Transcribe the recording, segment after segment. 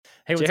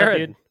Hey, what's up, Jered.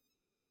 dude?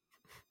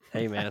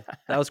 Hey, man.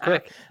 That was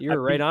quick. You I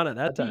were right beat on it I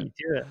that beat time.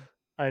 you to it.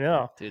 I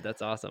know. Dude,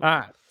 that's awesome. All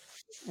right.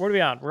 What are we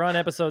on? We're on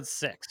episode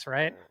 6,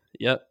 right?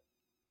 Yep.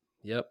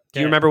 Yep. Do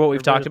you Okay. remember what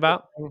we've Everybody talked was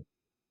about? listening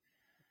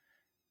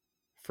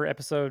for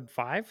episode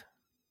 5?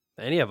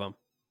 Any of them?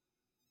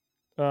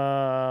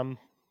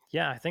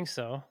 Yeah, I think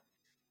so.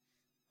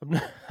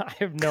 I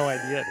have no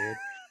idea,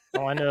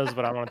 dude. All I know is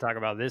what I want to talk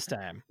about this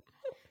time.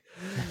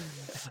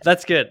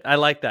 That's good. I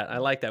like that. I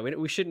like that.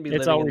 We shouldn't be It's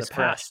living in the always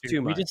fresh, past dude.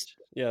 too much.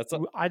 Yeah, I it's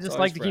just always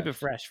like to keep it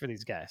fresh. fresh for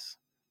these guys,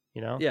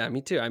 you know? Yeah,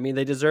 me too. I mean,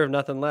 they deserve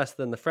nothing less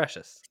than the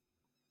freshest.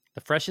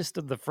 The freshest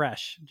of the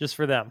fresh, just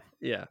for them.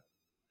 Yeah.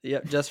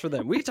 Yep, just for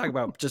them. We could talk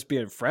about just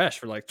being fresh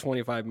for like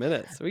 25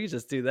 minutes. We could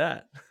just do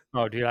that.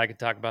 Oh, dude, I could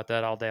talk about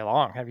that all day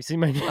long. Have you seen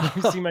my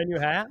new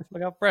hat?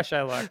 Look how fresh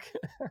I look.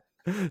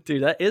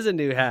 Dude, that is a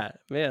new hat.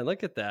 Man,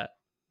 look at that.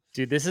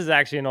 Dude, this is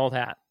actually an old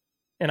hat.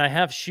 And I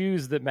have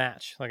shoes that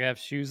match. Like I have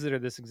shoes that are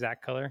this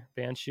exact color,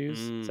 Vans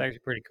shoes. It's actually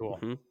pretty cool.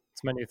 Mhm.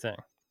 It's my new thing.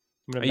 I'm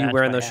Are gonna you match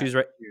wearing my those hat shoes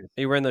right? with shoes.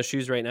 Are you wearing those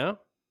shoes right now?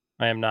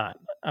 I am not.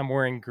 I'm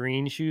wearing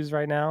green shoes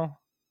right now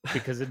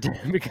because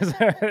because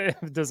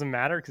it doesn't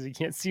matter because you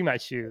can't see my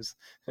shoes.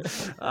 You're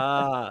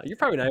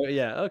probably not.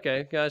 Yeah,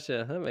 okay,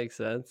 gotcha. That makes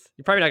sense.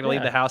 You're probably not gonna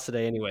leave Yeah. the house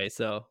today anyway,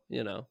 so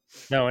you know.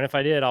 No, and if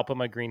I did, I'll put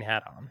my green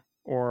hat on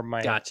or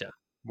my Gotcha.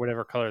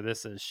 whatever color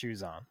this is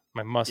shoes on.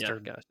 My Yeah,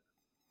 gotcha.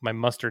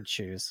 mustard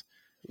shoes.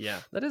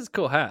 Yeah, that is a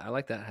cool hat. I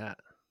like that hat.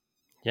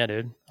 Yeah,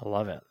 dude. I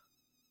love it.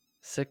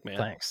 Sick, man.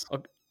 Thanks.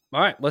 Okay. All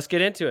right, let's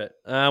get into it.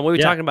 What are we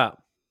Yeah. talking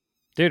about?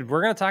 Dude,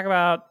 we're going to talk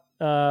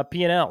about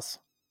P&Ls.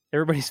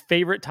 Everybody's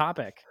favorite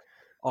topic.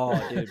 Oh,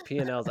 dude,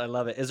 P&Ls. I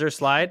love it. Is there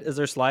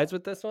slides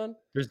with this one?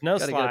 There's no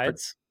Gotta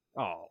slides.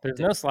 There's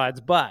no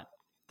slides, but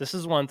this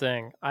is one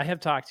thing. I have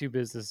talked to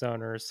business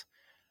owners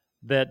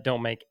that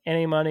don't make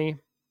any money.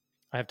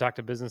 I have talked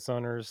to business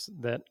owners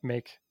that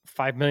make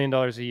 $5 million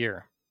a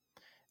year,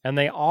 and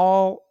they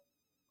all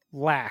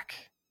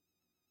lack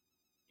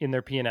in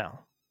their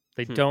P&L.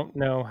 They don't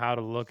know how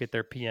to look at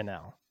their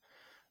P&L.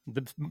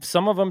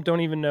 Some of them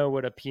don't even know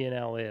what a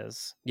P&L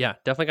is. Yeah,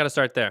 definitely got to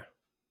start there.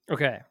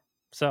 Okay,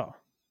 so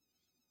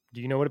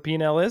do you know what a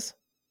P&L is?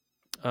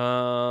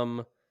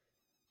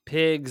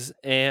 Pigs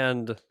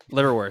and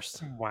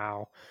liverwurst.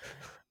 Wow.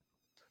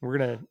 We're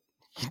gonna.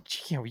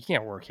 We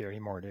can't work here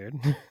anymore, dude.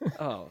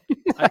 Oh,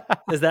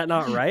 is that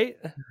not right?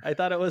 I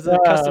thought it was a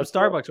custom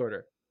Starbucks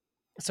order.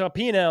 So a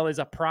P&L is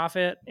a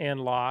profit and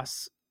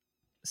loss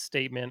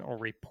statement or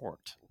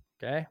report.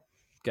 Okay.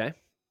 Okay.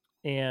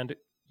 And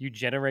you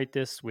generate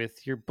this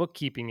with your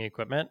bookkeeping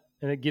equipment,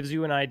 and it gives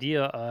you an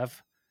idea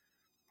of,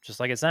 just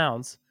like it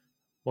sounds,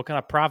 what kind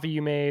of profit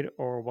you made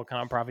or what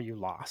kind of profit you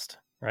lost,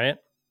 right?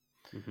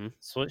 Mm-hmm.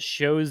 So it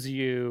shows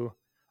you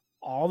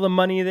all the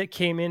money that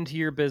came into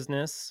your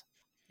business,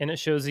 and it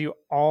shows you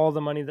all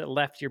the money that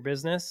left your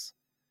business,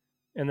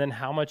 and then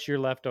how much you're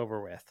left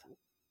over with.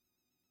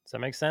 Does that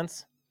make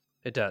sense?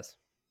 It does.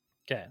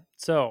 Okay.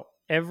 So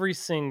every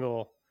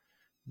single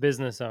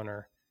business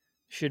owner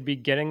should be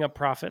getting a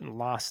profit and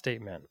loss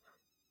statement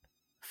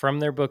from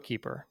their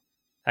bookkeeper.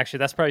 Actually,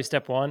 that's probably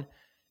step one.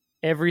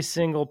 Every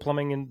single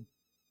plumbing and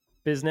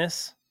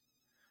business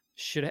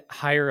should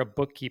hire a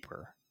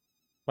bookkeeper.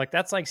 Like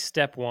that's like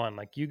step one.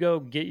 Like you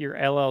go get your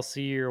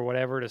LLC or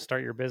whatever to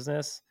start your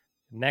business.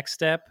 Next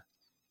step,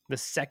 the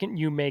second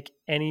you make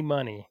any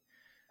money,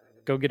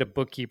 go get a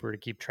bookkeeper to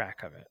keep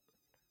track of it.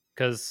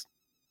 Because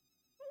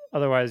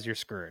otherwise you're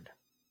screwed.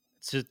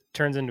 It just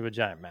turns into a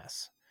giant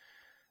mess.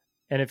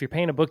 And if you're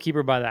paying a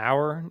bookkeeper by the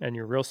hour and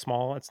you're real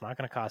small, it's not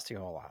going to cost you a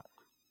whole lot.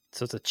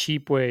 So it's a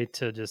cheap way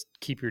to just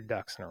keep your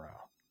ducks in a row.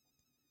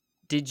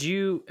 Did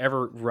you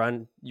ever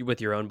run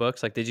with your own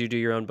books? Like, did you do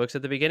your own books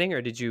at the beginning,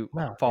 or did you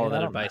follow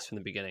that advice from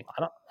the beginning?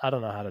 I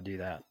don't know how to do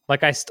that.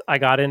 Like I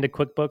got into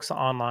QuickBooks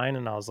online,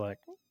 and I was like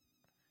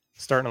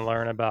starting to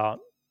learn about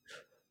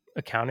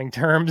accounting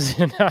terms,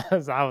 and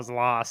I was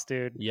lost,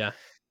 dude. Yeah.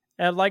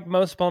 And like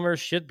most plumbers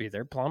should be,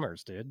 they're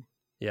plumbers, dude.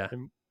 Yeah. We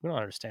don't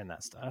understand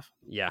that stuff.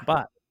 Yeah.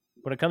 But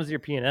when it comes to your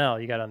P&L,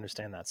 you got to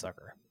understand that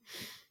sucker.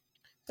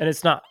 And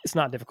it's not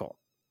difficult.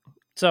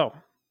 So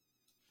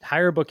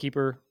hire a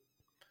bookkeeper.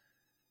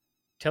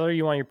 Tell her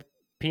you want your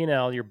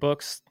P&L, your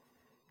books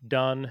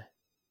done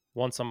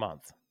once a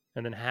month,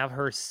 and then have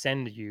her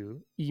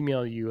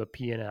email you a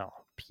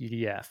P&L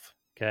PDF.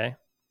 Okay.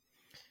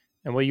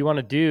 And what you want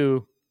to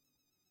do,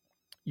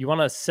 you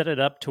want to set it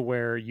up to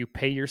where you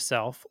pay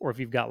yourself, or if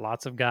you've got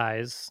lots of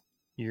guys,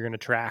 you're going to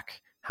track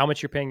how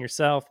much you're paying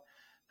yourself,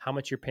 how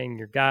much you're paying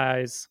your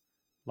guys,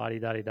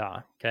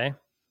 la-di-da-di-da. Okay.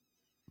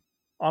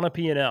 On a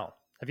P&L.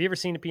 Have you ever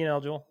seen a P&L,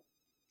 Joel?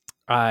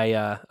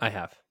 I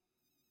have.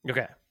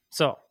 Okay.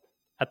 So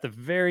at the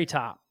very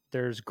top,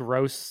 there's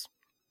gross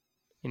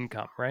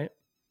income, right?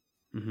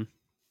 Mm-hmm.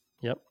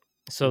 Yep.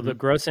 So the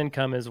gross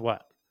income is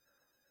what?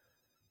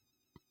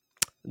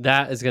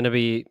 That is going to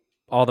be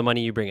all the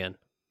money you bring in.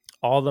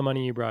 All the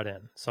money you brought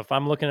in. So if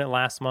I'm looking at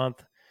last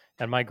month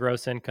and my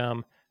gross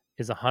income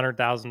is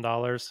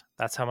 $100,000,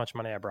 that's how much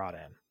money I brought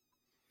in.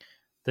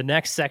 The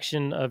next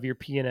section of your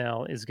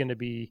P&L is going to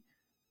be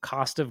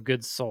cost of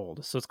goods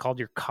sold. So it's called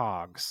your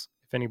COGS.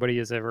 If anybody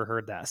has ever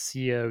heard that,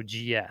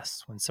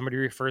 COGS, when somebody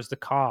refers to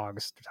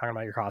COGS, they're talking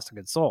about your cost of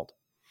goods sold.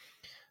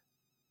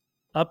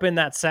 Up in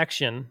that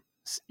section,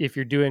 if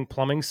you're doing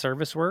plumbing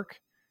service work,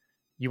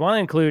 you want to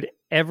include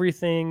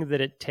everything that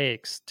it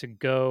takes to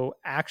go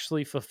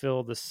actually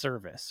fulfill the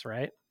service,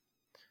 right?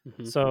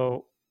 Mm-hmm.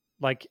 So,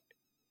 like,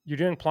 you're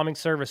doing plumbing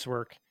service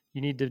work, you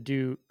need to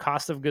do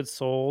cost of goods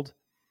sold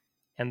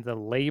and the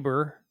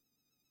labor.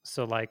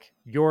 So, like,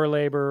 your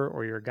labor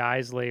or your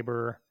guy's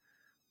labor,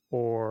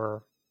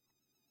 or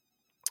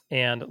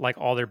and like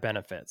all their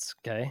benefits,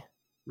 okay,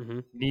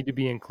 Mm-hmm. need to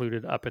be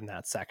included up in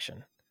that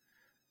section,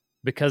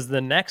 because the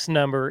next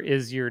number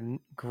is your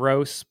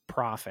gross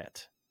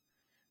profit.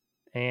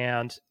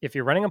 And if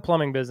you're running a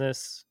plumbing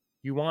business,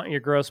 you want your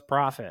gross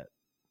profit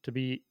to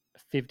be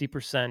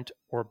 50%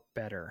 or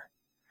better.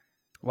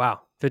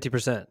 Wow,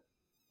 50%.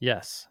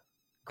 Yes.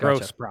 Gross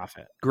Gotcha.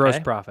 profit. Gross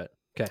Okay. profit.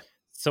 Okay.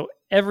 So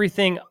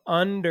everything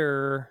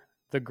under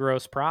the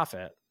gross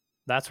profit,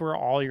 that's where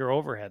all your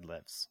overhead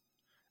lives.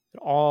 It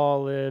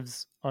all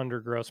lives under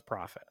gross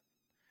profit.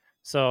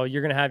 So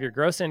you're going to have your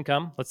gross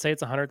income. Let's say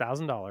it's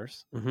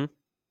 $100,000. Mm-hmm.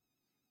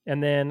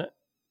 And then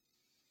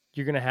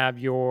you're going to have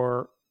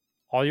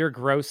all your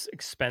gross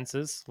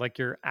expenses, like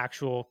your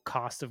actual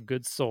cost of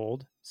goods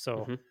sold. So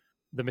Mm-hmm.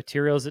 the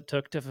materials it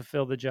took to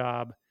fulfill the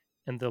job,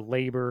 and the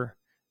labor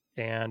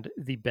and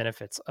the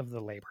benefits of the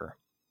labor.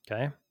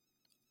 Okay.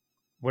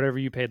 Whatever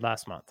you paid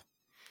last month.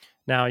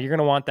 Now you're going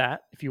to want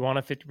that. If you want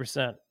a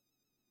 50%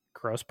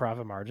 gross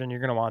profit margin, you're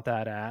going to want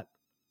that at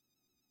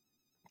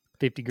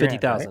 50 grand,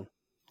 right? 50,000.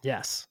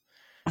 Yes.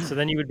 So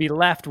then you would be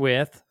left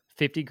with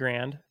 50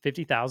 grand,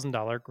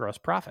 $50,000 gross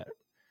profit.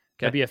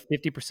 That'd Okay. be a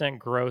 50%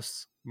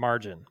 gross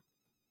margin.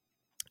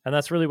 And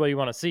that's really what you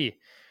want to see.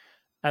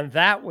 And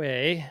that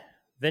way,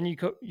 then you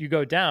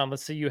go down.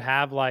 Let's say you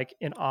have like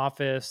an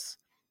office,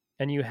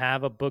 and you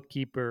have a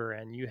bookkeeper,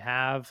 and you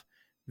have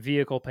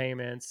vehicle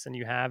payments, and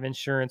you have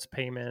insurance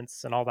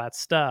payments and all that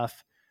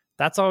stuff.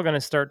 That's all going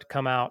to start to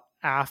come out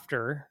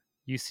after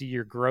you see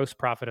your gross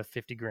profit of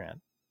 50 grand.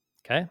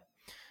 Okay.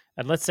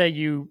 And let's say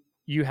you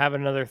have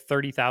another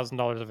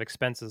 $30,000 of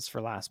expenses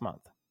for last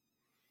month.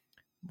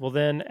 Well,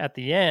 then at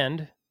the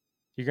end,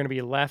 you're going to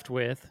be left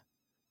with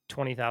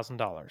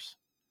 $20,000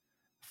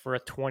 for a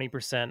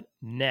 20%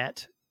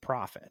 net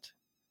profit.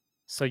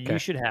 So you Okay.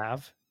 should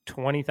have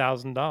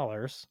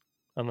 $20,000,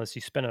 unless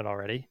you spend it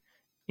already,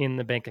 in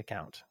the bank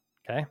account.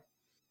 Okay.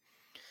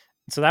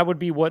 So that would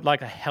be what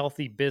like a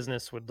healthy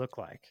business would look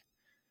like.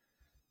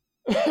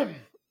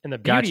 And the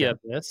beauty Gotcha. of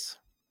this,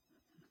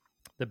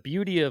 the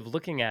beauty of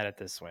looking at it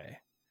this way,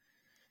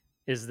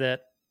 is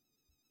that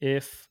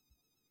if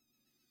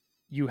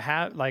you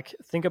have, like,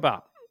 think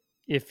about,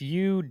 if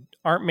you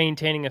aren't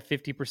maintaining a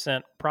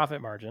 50%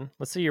 profit margin,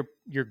 let's say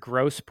your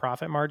gross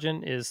profit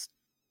margin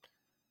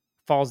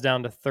falls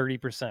down to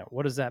 30%.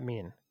 What does that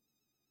mean?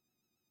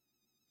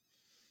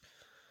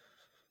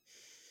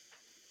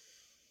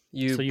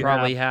 You So you have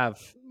probably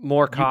have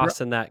more you bro-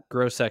 costs in that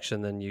gross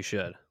section than you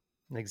should.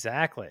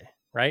 exactly,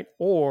 right?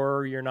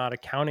 Or you're not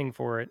accounting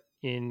for it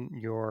in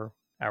your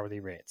hourly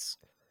rates.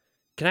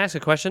 Can I ask a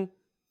question?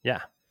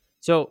 Yeah.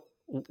 So,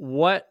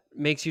 what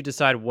makes you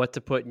decide what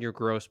to put in your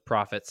gross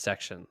profit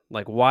section?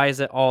 Like, why is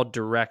it all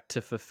direct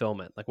to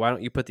fulfillment? Like, why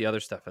don't you put the other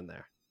stuff in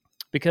there?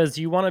 Because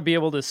you want to be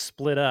able to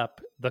split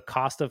up the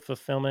cost of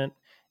fulfillment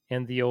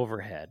and the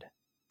overhead.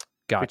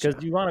 Because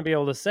Gotcha. you want to be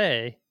able to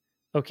say,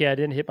 okay, I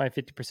didn't hit my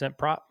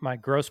 50% my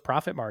gross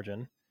profit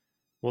margin.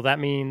 Well, that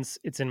means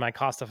it's in my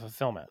cost of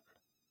fulfillment.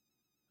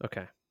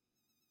 Okay.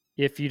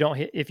 If you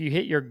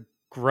hit your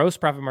gross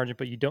profit margin,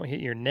 but you don't hit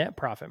your net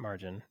profit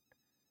margin,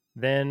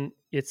 then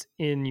it's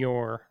in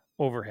your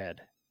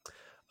overhead.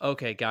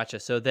 Okay, gotcha.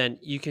 So then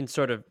you can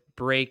sort of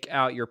break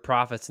out your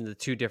profits into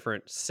two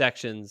different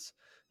sections,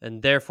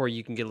 and therefore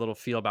you can get a little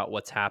feel about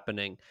what's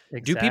happening.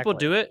 Do people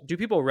Exactly. do it? Do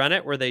people run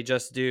it where they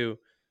just do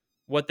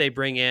what they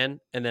bring in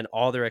and then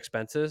all their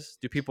expenses?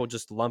 Do people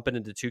just lump it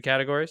into two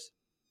categories?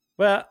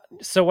 Well,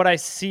 so what I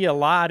see a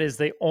lot is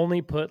they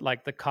only put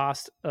like the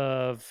cost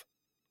of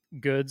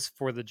goods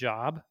for the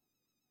jobs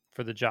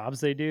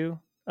they do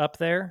up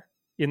there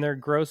in their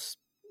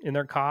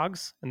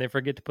COGS, and they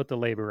forget to put the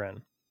labor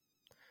in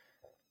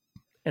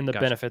and the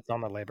Gotcha. benefits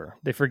on the labor.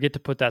 They forget to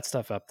put that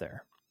stuff up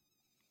there.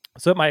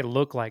 So it might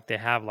look like they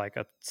have like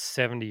a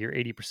 70 or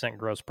 80%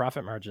 gross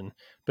profit margin,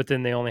 but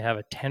then they only have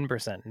a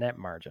 10% net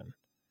margin.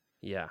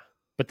 Yeah.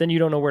 But then you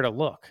don't know where to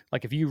look.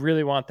 Like if you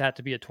really want that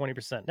to be a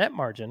 20% net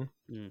margin,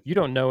 Mm, you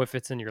don't know if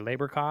it's in your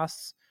labor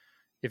costs,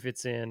 if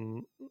it's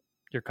in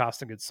your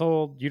cost of goods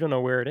sold, you don't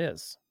know where it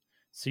is.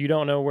 So you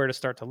don't know where to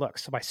start to look.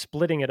 So by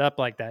splitting it up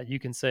like that, you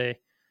can say,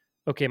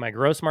 okay, my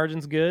gross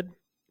margin's good,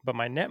 but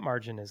my net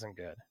margin isn't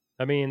good.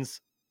 That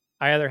means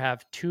I either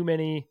have too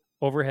many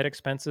overhead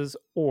expenses,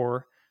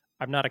 or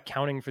I'm not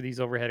accounting for these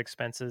overhead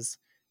expenses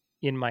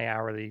in my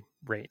hourly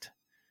rate.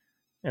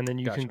 And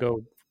gotcha.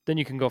 then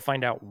you can go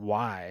find out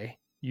why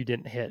you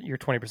didn't hit your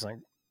 20%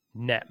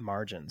 net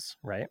margins,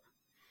 right?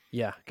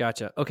 Yeah,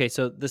 gotcha. Okay,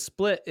 so the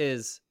split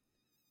is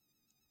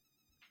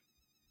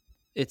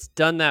It's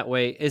done that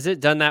way. Is it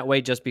done that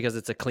way just because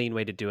it's a clean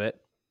way to do it?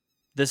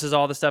 This is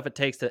all the stuff it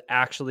takes to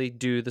actually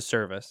do the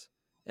service,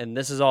 and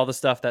this is all the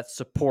stuff that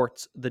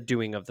supports the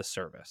doing of the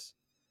service.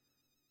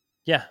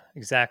 Yeah,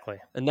 exactly.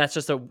 And that's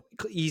just a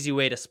easy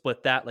way to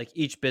split that. Like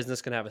each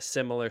business can have a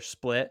similar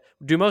split.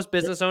 Do most Yep.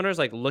 business owners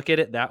like look at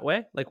it that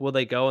way? Like, will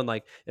they go and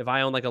like, if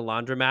I own like a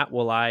laundromat,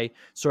 will I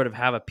sort of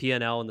have a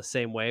P&L in the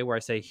same way where I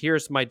say,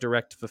 here's my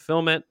direct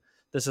fulfillment.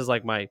 This is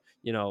like my,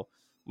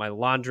 my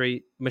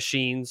laundry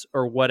machines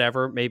or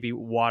whatever, maybe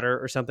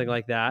water or something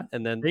like that.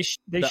 And then They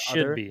the should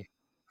other, be. They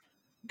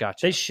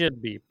gotcha.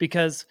 should be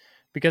because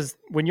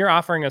when you're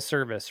offering a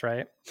service,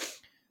 right?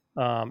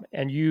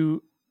 And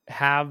you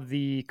have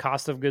the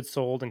cost of goods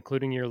sold,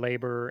 including your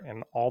labor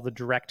and all the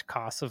direct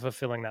costs of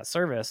fulfilling that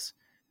service,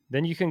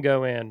 then you can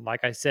go in,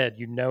 like I said,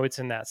 it's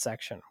in that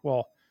section.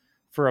 Well,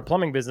 for a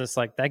plumbing business,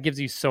 like that gives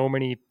you so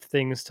many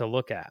things to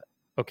look at.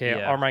 Okay,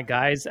 Yeah. are my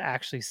guys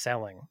actually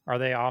selling? Are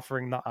they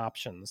offering the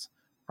options?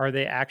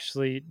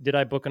 Did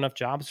I book enough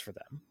jobs for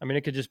them? I mean,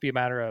 it could just be a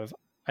matter of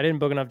I didn't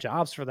book enough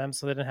jobs for them,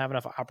 so they didn't have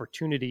enough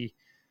opportunity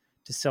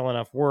to sell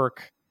enough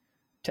work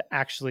to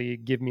actually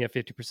give me a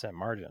 50%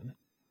 margin,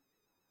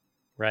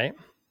 right?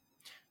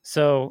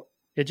 So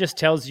it just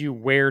tells you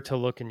where to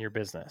look in your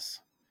business.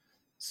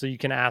 So you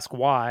can ask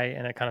why,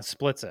 and it kind of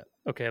splits it.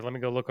 Okay, let me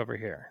go look over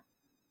here.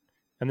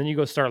 And then you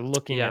go start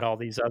looking at Yeah. all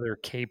these other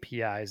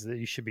KPIs that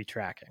you should be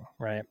tracking,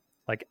 right?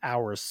 Like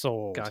hours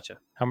sold. Gotcha.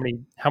 How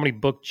many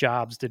booked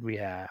jobs did we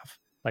have?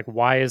 Like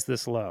why is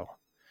this low?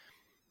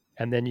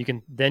 And then you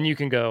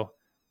can go,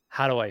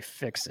 how do I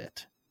fix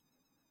it?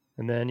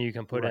 And then you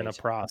can put in a Right.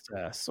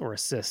 process or a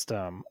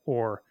system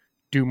or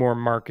do more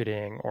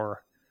marketing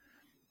or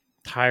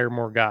hire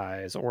more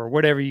guys or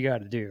whatever you got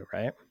to do,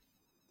 right?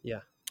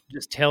 Yeah.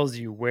 Just tells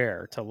you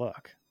where to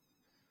look.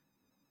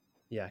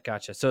 Yeah,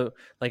 gotcha. So,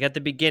 like at the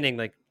beginning,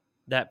 like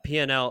that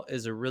P&L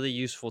is a really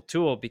useful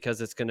tool because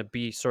it's going to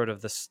be sort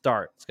of the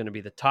start. It's going to be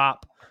the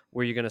top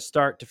where you're going to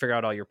start to figure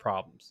out all your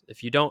problems.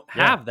 If you don't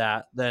Yeah. have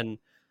that, then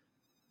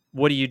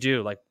what do you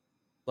do? Like,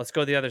 let's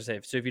go the other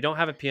side. So, if you don't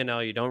have a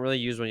P&L, you don't really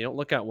use one, you don't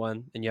look at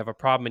one, and you have a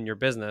problem in your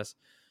business,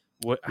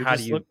 You're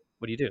just look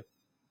what do you do?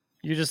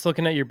 you're just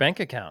looking at your bank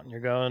account.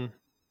 You're going,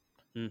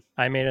 Mm,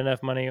 I made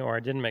enough money or I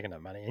didn't make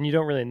enough money. And you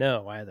don't really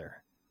know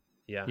either.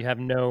 yeah. You have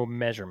no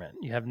measurement.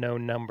 You have no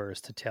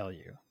numbers to tell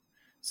you.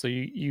 So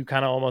you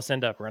kind of almost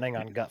end up running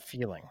on gut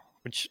feeling,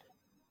 which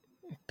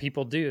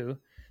people do,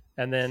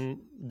 and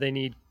then they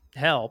need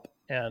help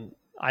and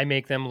I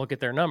make them look at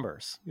their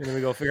numbers. And then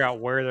we go figure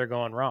out where they're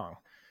going wrong.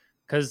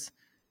 Cuz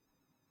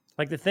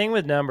like the thing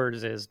with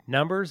numbers is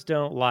numbers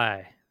don't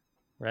lie,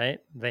 right?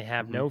 They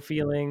have Hmm. no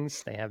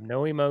feelings, they have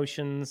no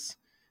emotions,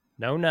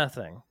 no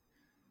nothing.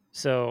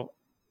 So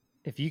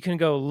if you can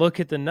go look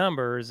at the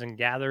numbers and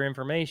gather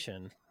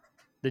information,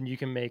 then you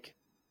can make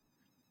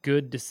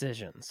good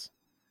decisions.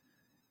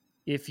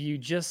 If you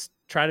just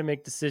try to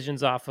make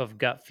decisions off of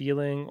gut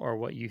feeling or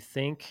what you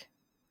think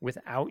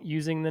without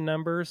using the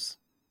numbers,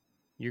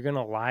 you're going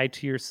to lie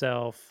to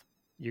yourself.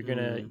 You're going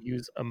to Mm.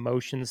 use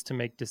emotions to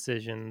make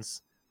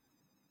decisions,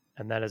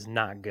 and that is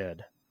not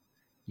good.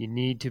 You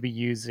need to be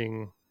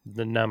using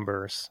the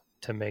numbers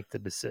to make the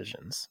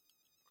decisions.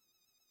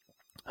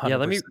 Yeah.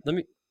 100%.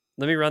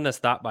 Let me run this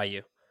thought by you.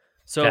 Okay.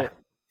 So,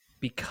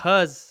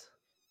 because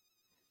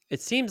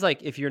it seems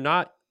like if you're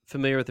not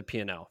familiar with the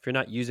P&L, if you're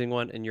not using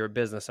one and you're a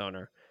business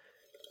owner,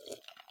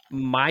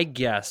 my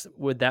guess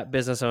would that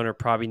business owner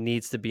probably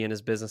needs to be in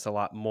his business a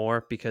lot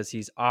more because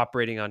he's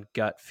operating on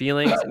gut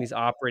feelings and he's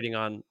operating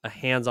on a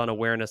hands-on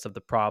awareness of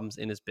the problems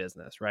in his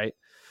business, right?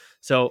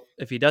 So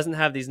if he doesn't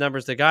have these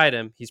numbers to guide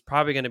him, he's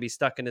probably going to be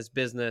stuck in his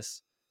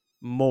business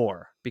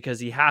more because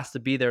he has to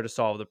be there to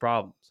solve the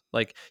problems.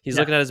 Like he's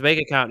Yeah. looking at his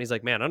bank account and he's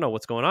like, "Man, I don't know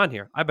what's going on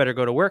here. I better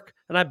go to work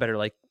and I better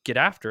like get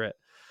after it."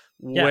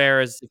 Yeah.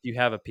 Whereas if you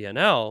have a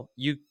P&L,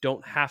 you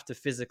don't have to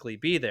physically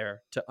be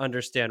there to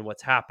understand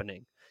what's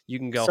happening. You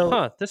can go, So,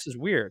 "Huh, this is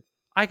weird.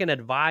 I can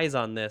advise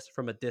on this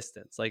from a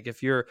distance." Like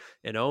if you're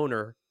an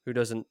owner who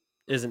doesn't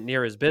isn't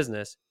near his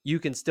business, you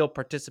can still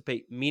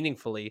participate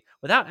meaningfully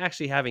without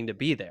actually having to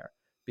be there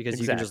because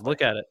you can just exactly.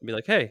 look at it and be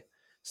like, "Hey,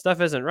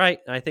 stuff isn't right,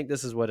 and I think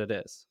this is what it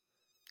is."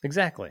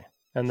 Exactly.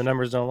 And the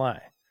numbers don't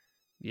lie.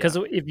 Yeah. Because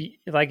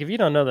if you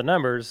don't know the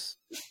numbers,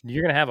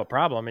 you're going to have a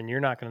problem and you're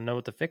not going to know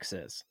what the fix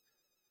is.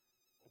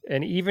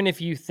 And even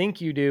if you think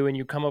you do and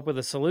you come up with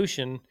a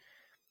solution,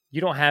 you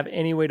don't have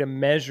any way to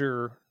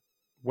measure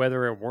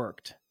whether it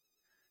worked.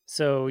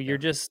 So you're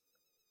Yeah. just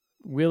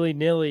willy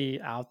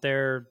nilly out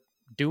there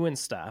doing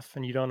stuff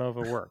and you don't know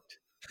if it worked.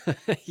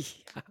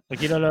 Yeah.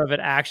 Like you don't know if it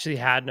actually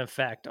had an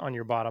effect on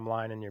your bottom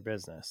line in your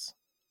business.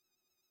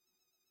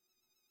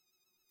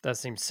 That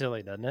seems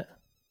silly, doesn't it?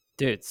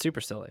 Dude,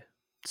 super silly.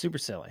 Super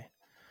silly.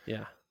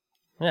 Yeah.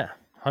 Yeah,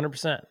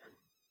 100%.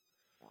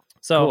 Cool.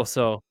 So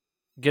So,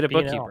 get a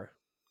P&L. bookkeeper.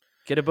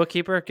 Get a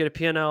bookkeeper, get a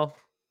P&L.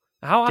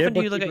 How Get a often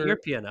do you look at your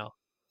bookkeeper P&L?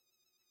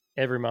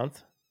 every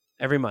month,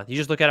 Every month. You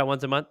just look at it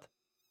once a month?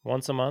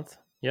 once a month.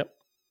 Yep.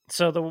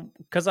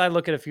 Because I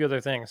look at a few other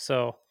things.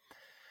 So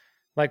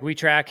like we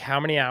track how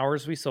many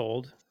hours we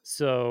sold.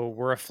 So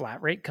we're a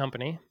flat rate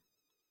company,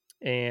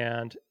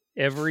 and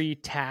every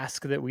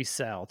task that we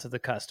sell to the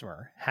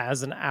customer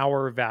has an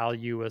hour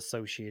value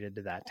associated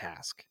to that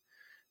task.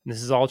 And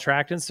this is all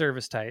tracked in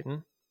Service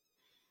Titan.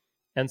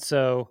 And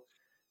so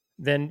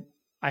then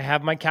I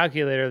have my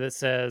calculator that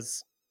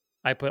says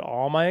I put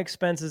all my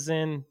expenses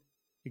in.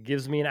 It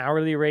gives me an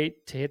hourly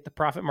rate to hit the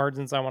profit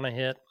margins I want to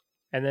hit.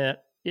 And then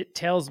it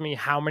tells me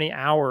how many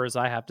hours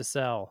I have to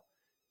sell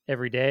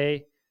every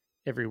day,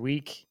 every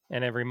week,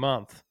 and every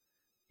month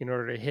in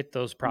order to hit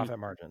those Mm. profit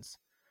margins.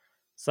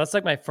 So that's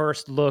like my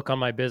first look on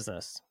my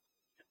business.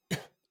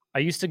 I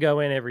used to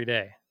go in every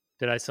day.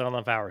 Did I sell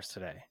enough hours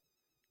today?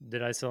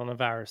 Did I sell enough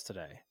hours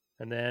today?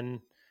 And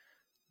then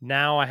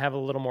now I have a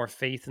little more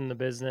faith in the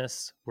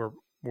business. We're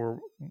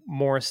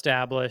more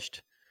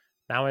established.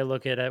 Now I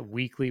look at it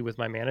weekly with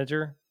my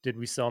manager. Did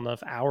we sell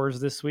enough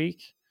hours this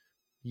week?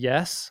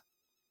 Yes.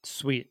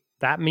 Sweet.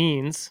 That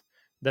means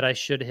that I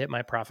should hit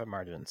my profit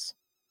margins,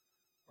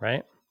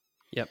 right?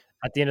 Yep.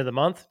 At the end of the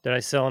month, did I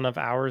sell enough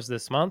hours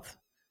this month?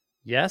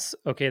 Yes.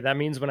 Okay, that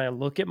means when I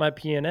look at my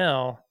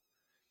P&L,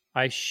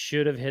 I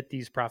should have hit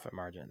these profit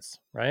margins,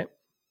 right?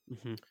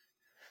 Mhm.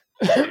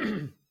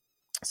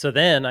 So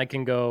then I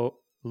can go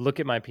look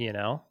at my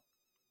P&L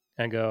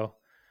and go,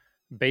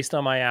 based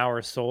on my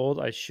hours sold,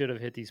 I should have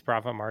hit these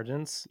profit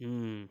margins.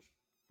 Mm.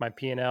 My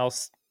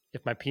P&Ls,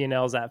 if my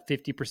P&L is at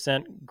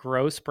 50%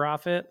 gross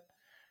profit,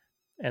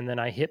 and then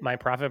I hit my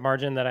profit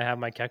margin that I have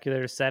my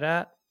calculator set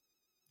at,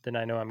 then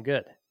I know I'm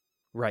good.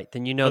 Right,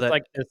 then you So know it's that.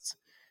 like this,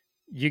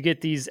 you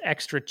get these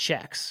extra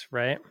checks,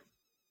 right?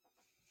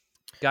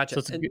 Gotcha, So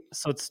it's a,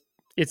 and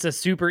it's a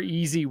super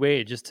easy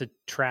way just to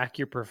track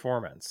your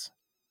performance.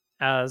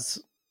 As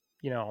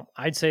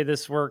I'd say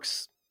this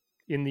works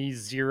in the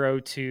 0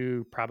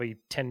 to probably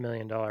 $10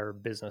 million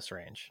business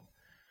range.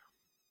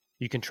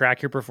 You can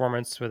track your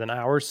performance with an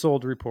hours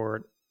sold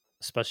report,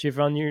 especially if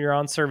you're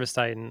on Service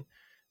Titan,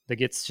 that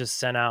gets just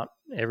sent out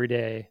every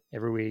day,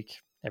 every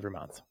week, every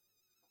month.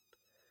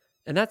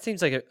 that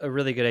seems like a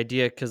really good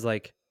idea because,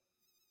 like,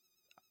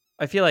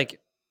 I feel like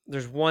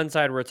there's one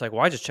side where it's like,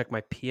 "Well, I just check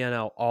my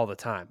P&L all the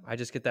time. I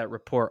just get that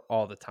report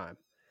all the time."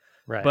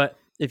 Right. But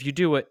if you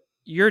do what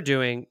you're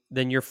doing,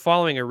 then you're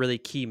following a really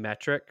key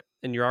metric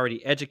and you're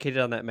already educated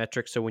on that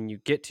metric. So when you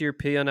get to your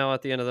P&L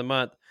at the end of the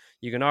month,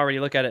 you can already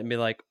look at it and be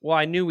like, well,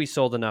 I knew we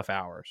sold enough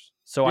hours.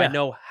 So I Yeah.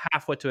 know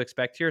half what to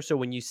expect here. So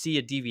when you see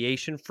a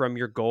deviation from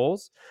your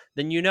goals,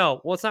 then you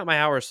know, well, it's not my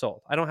hours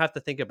sold. I don't have to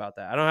think about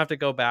that. I don't have to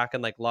go back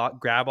and like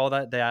grab all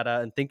that data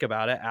and think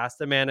about it, ask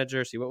the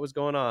manager, see what was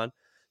going on.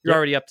 You're Yep.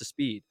 already up to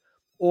speed.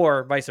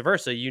 Or vice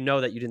versa, you know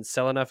that you didn't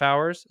sell enough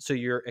hours. So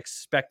you're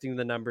expecting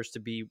the numbers to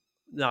be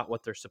not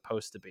what they're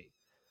supposed to be.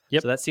 So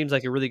Yep. that seems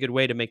like a really good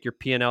way to make your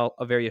P&L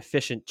a very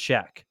efficient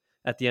check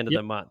at the end of Yep.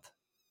 the month.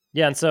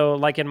 Yeah. And so,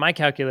 like in my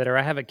calculator,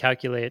 I have it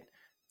calculate,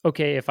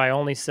 okay, if I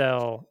only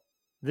sell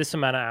this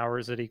amount of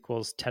hours, it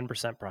equals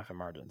 10% profit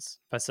margins.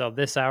 If I sell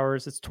this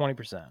hours, it's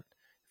 20%.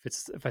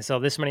 If I sell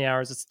this many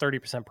hours, it's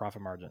 30%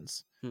 profit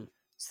margins. Hmm.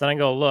 So then I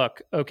go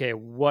look, okay,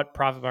 what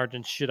profit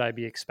margin should I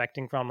be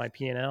expecting from my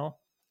P&L?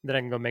 Then I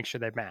can go make sure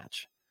they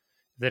match.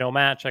 If they don't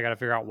match, I got to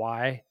figure out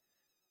why,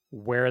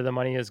 where the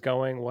money is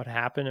going, what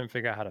happened, and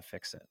figure out how to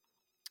fix it.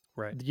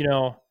 Right. You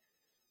know,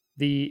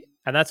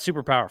 and that's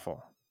super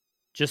powerful.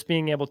 Just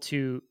being able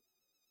to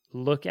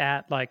look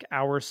at like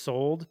hours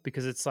sold,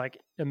 because it's like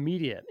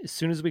immediate. As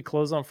soon as we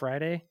close on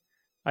Friday,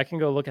 I can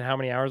go look at how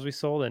many hours we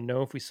sold and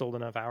know if we sold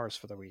enough hours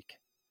for the week.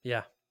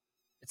 Yeah.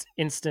 It's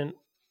instant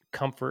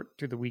comfort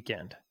through the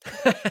weekend.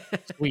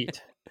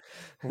 Sweet.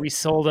 We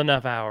sold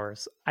enough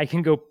hours. I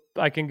can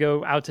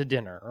go out to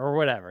dinner or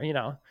whatever.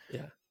 Yeah.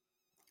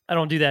 I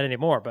don't do that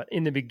anymore, but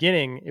in the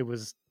beginning it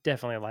was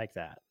definitely like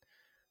that.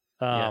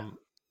 Yeah. Um,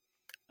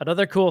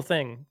 Another cool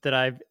thing that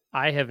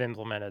I have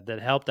implemented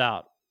that helped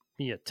out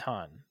me a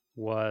ton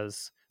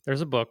was there's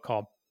a book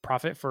called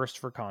Profit First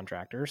for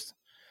Contractors.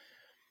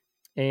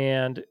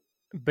 And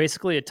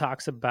basically it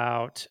talks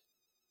about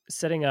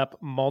setting up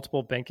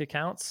multiple bank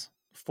accounts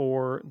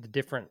for the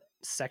different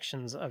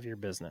sections of your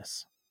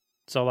business.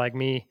 So like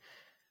me,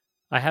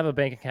 I have a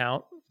bank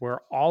account where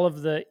all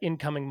of the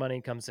incoming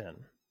money comes in.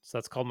 So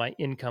that's called my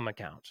income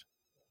account.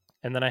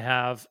 And then I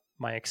have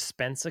my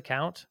expense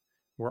account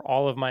where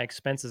all of my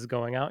expenses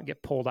going out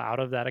get pulled out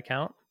of that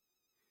account.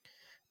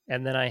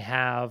 And then I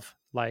have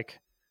like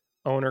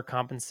owner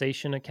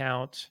compensation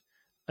account,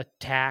 a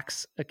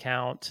tax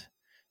account,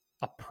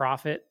 a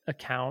profit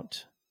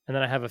account, and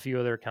then I have a few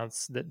other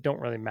accounts that don't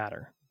really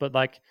matter. But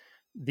like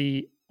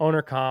the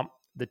owner comp,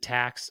 the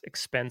tax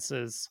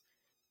expenses,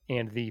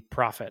 and the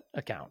profit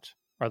account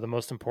are the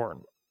most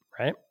important,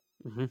 right?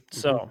 Hmm. Hmm.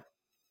 So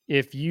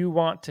if you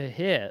want to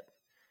hit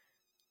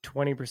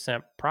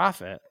 20%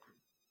 profit,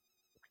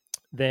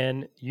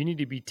 then you need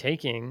to be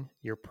taking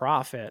your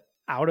profit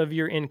out of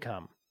your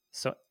income.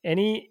 So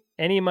any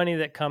money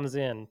that comes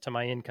in to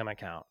my income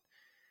account,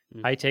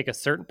 Mm. I take a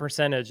certain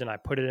percentage and I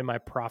put it in my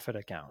profit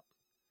account.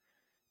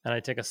 And I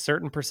take a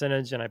certain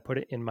percentage and I put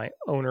it in my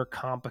owner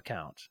comp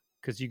account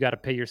because you got to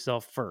pay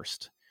yourself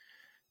first.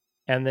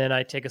 and then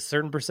I take a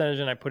certain percentage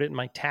and I put it in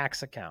my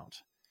tax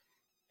account.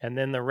 And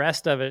then the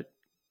rest of it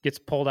gets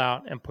pulled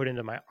out and put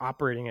into my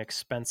operating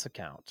expense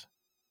account.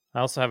 I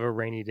also have a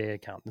rainy day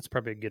account. That's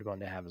probably a good one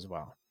to have as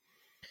well.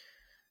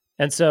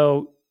 And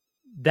so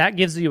that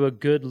gives you a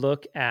good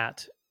look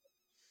at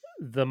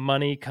the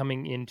money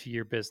coming into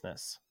your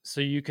business. So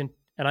you can,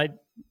 and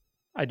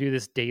I do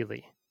this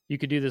daily. You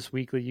could do this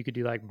weekly. You could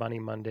do like Money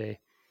Monday.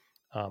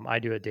 I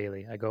do it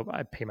daily.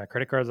 I pay my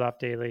credit cards off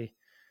daily,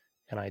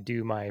 and I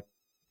do my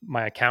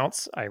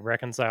accounts. I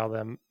reconcile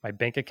them, my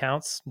bank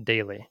accounts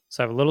daily.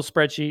 So I have a little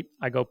spreadsheet.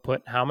 I go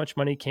put how much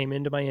money came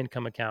into my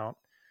income account,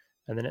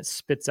 and then it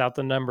spits out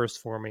the numbers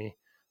for me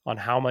on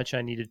how much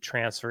I need to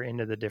transfer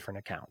into the different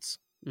accounts.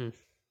 Mm.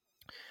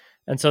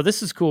 And so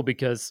this is cool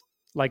because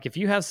like if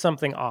you have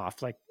something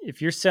off, like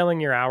if you're selling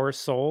your hours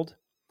sold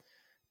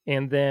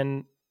and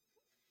then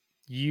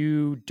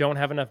you don't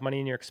have enough money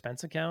in your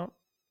expense account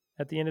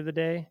at the end of the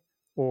day,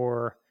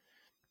 or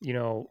you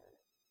know,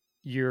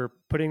 you're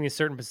putting these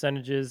certain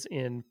percentages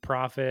in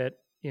profit,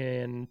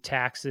 in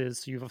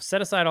taxes. So you've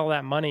set aside all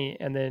that money,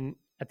 and then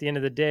at the end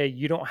of the day,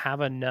 you don't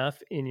have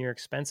enough in your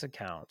expense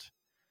account.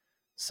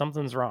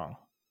 Something's wrong.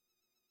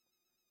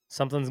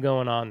 Something's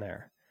going on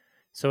there.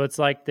 So it's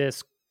like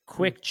this Mm.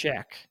 quick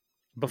check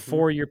Mhm.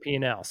 before your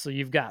P&L. So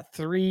you've got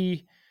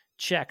 3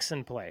 checks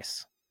in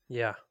place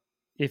Yeah.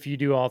 if you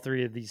do all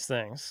 3 of these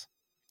things.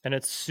 And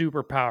it's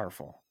super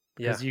powerful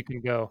Yeah. because you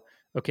can go,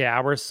 okay,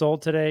 hours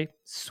sold today,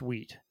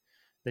 sweet.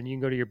 Then you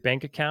can go to your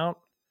bank account.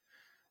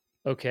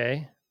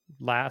 Okay,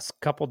 last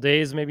couple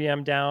days, maybe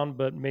I'm down,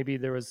 but maybe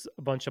there was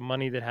a bunch of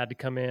money that had to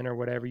come in or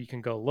whatever. You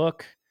can go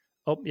look.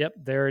 Oh, yep,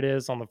 there it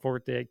is on the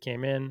 4th day it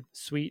came in.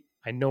 Sweet.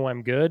 I know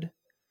I'm good.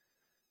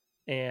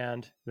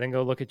 And then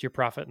go look at your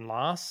profit and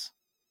loss.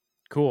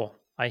 Cool.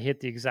 I hit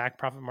the exact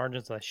profit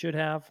margins I should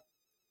have.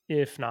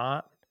 If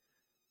not,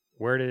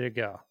 where did it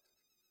go?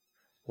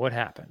 What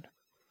happened?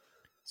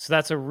 So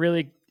that's a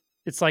really,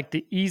 it's like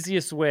the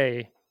easiest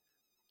way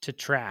to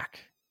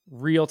track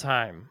real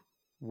time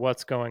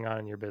what's going on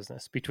in your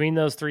business. Between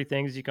those 3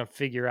 things, you can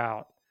figure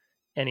out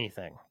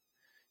anything.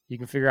 You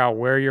can figure out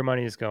where your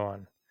money is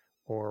going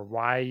or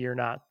why you're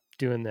not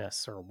doing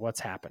this or what's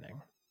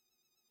happening.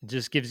 It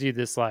just gives you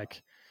this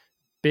like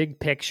big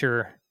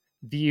picture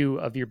view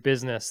of your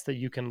business that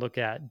you can look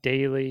at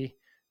daily,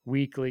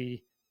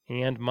 weekly,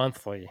 and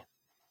monthly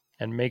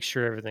and make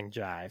sure everything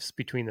jives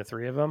between the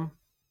 3 of them.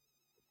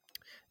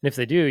 And if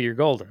they do, you're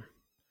golden.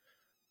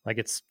 Like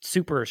it's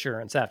super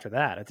assurance after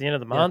that. At the end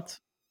of the Yeah. month,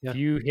 if Yeah.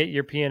 you hit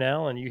your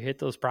P&L and you hit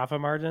those profit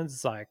margins,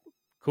 it's like,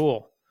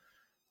 cool.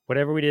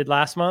 Whatever we did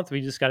last month,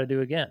 we just got to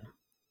do again.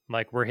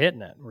 Like we're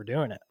hitting it. We're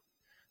doing it.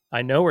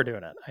 I know we're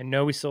doing it. I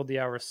know we sold the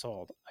hours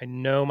sold. I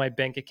know my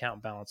bank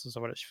account balance is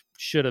what it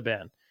should have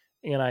been.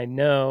 And I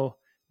know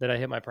that I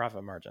hit my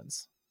profit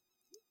margins.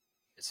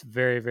 It's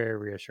very, very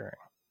reassuring.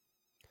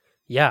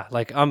 Yeah.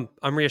 Like I'm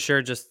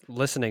reassured just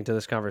listening to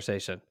this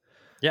conversation.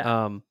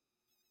 Yeah, Um,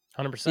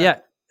 100%.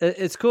 yeah,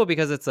 it's cool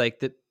because it's like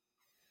that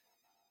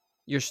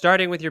you're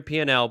starting with your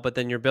P&L, but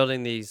then you're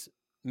building these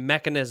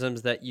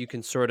mechanisms that you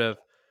can sort of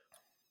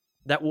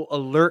that will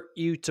alert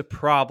you to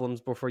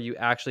problems before you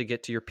actually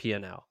get to your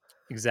P&L.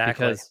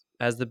 Exactly. Because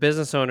as the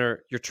business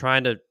owner, you're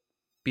trying to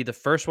be the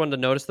first one to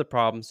notice the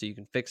problem so you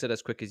can fix it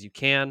as quick as you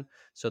can.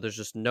 So there's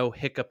just no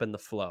hiccup in the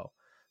flow.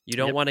 You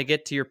don't Yep. want to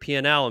get to your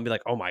P&L and be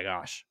like, oh my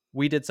gosh,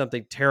 we did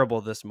something terrible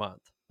this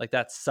month. Like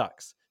that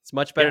sucks. It's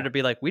much better Yeah. to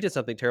be like, we did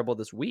something terrible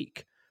this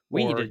week.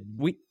 We need Or to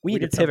we we need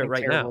to did pivot something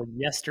right now. terrible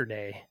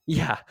yesterday.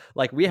 Yeah.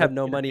 Like we have Let's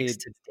no get it money.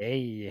 fixed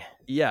today.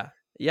 Yeah.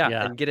 Yeah.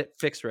 Yeah. And get it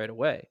fixed right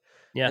away.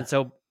 Yeah. And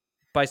so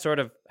by sort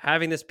of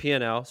having this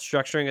P&L,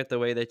 structuring it the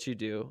way that you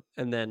do,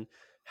 and then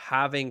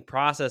having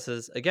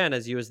processes, again,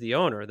 as you as the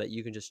owner, that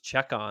you can just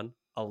check on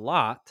a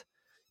lot,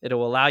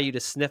 it'll allow you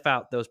to sniff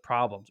out those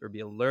problems or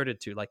be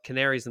alerted to, like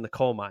canaries in the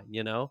coal mine,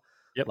 you know?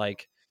 Yep.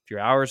 Like if your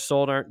hours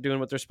sold aren't doing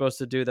what they're supposed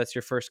to do, that's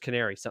your first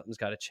canary. Something's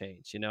got to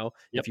change, you know?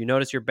 Yep. If you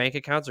notice your bank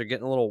accounts are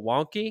getting a little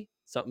wonky,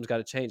 something's got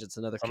to change. It's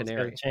another Something's got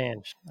to canary.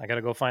 change. I got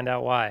to go find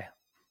out why.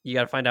 You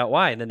got to find out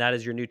why. And then that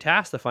is your new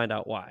task to find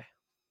out why.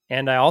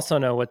 And I also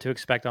know what to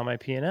expect on my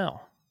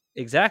P&L,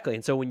 Exactly,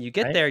 and so when you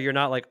get right? there, you're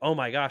not like, "Oh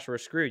my gosh, we're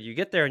screwed." You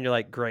get there and you're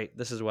like, "Great,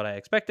 this is what I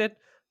expected.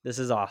 This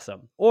is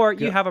awesome." Or you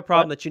Good. have a But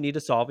problem that you need to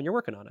solve and you're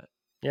working on it.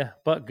 yeah,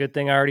 but good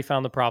thing I already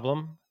found the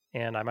problem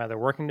and I'm either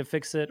working to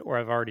fix it or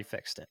I've already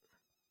fixed it.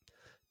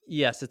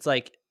 Yes, it's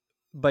like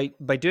by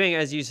doing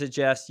as you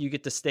suggest, you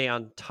get to stay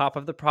on top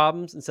of the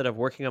problems instead of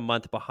working a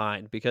month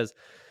behind because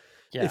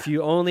Yeah. if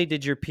you only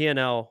did your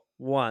P&L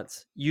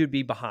once, you'd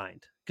be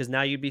behind because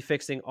now you'd be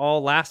fixing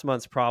all last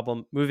month's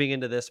problem moving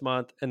into this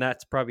month and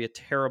that's probably a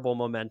terrible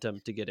momentum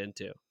to get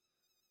into.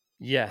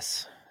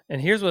 Yes. And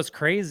here's what's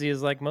crazy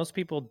is like most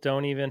people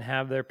don't even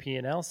have their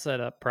P&L set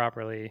up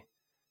properly.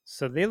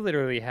 So they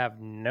literally have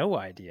no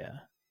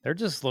idea. They're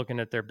just looking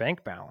at their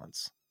bank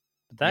balance.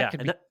 But that Yeah, could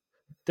and be that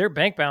their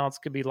bank balance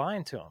could be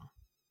lying to them.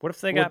 What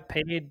if they well, got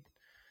paid?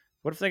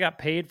 What if they got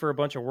paid for a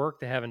bunch of work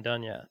they haven't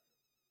done yet?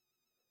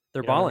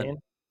 they're You know what I balling.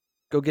 mean?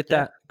 Go get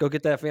Yeah.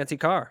 that fancy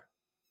car.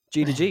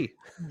 G to G.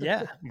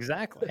 Yeah,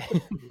 exactly.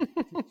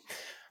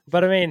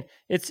 But I mean,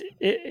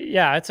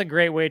 yeah, it's a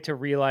great way to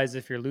realize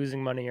if you're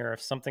losing money or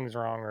if something's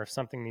wrong or if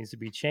something needs to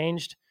be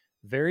changed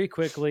very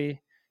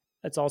quickly.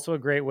 It's also a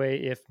great way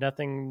if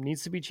nothing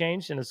needs to be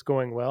changed and it's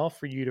going well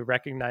for you to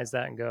recognize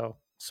that and go,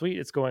 sweet,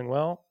 it's going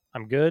well.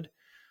 I'm good.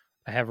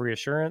 I have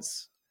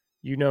reassurance.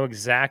 You know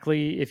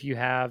exactly if you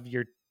have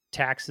your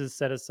taxes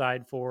set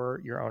aside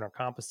for, your owner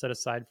comp is set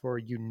aside for,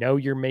 you know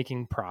you're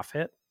making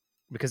profit.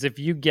 Because if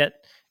you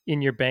get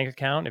in your bank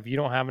account, if you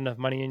don't have enough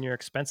money in your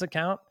expense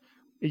account,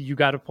 you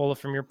got to pull it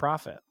from your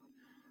profit.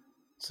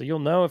 So you'll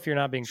know if you're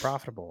not being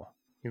profitable.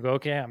 You go,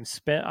 okay,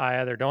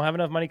 I either don't have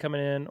enough money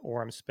coming in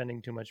or I'm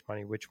spending too much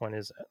money. Which one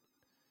is it?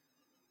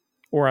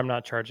 Or I'm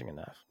not charging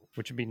enough,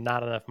 which would be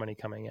not enough money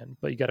coming in.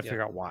 But you got to Yeah.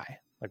 figure out why.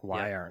 Like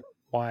Yeah.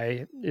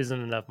 why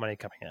isn't enough money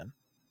coming in?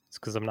 It's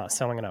because I'm not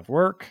selling enough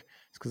work.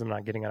 It's because I'm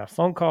not getting enough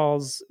phone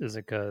calls. Is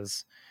it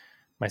because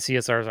my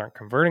CSRs aren't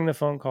converting the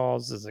phone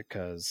calls? Is it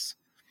because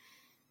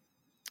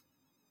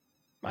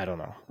I don't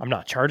know, I'm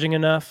not charging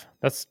enough?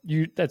 That's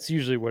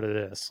usually what it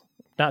is.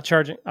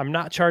 I'm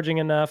not charging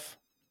enough.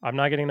 I'm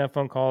not getting enough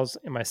phone calls,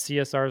 and my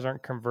CSRs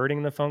aren't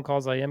converting the phone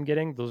calls I am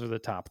getting. Those are the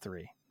top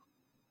three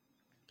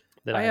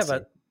that I I have see.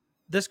 a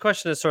this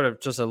question is sort of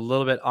just a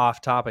little bit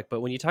off topic,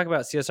 but when you talk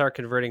about CSR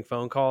converting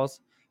phone calls,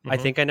 I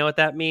Mm-hmm. think I know what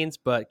that means,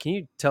 but can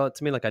you tell it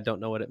to me like I don't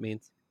know what it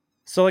means?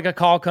 So like a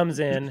call comes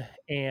in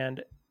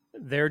and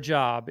their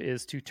job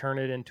is to turn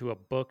it into a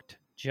booked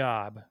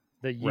job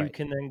that you Right.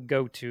 can then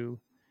go to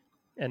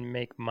and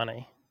make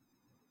money.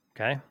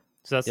 Okay.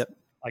 So that's Yep.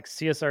 like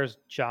CSR's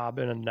job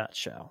in a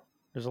nutshell.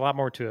 There's a lot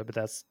more to it, but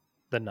that's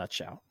the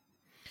nutshell.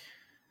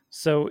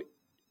 So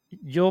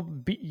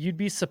you'd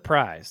be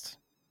surprised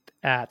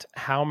at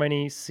how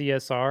many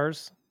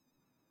CSRs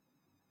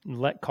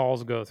let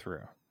calls go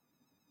through.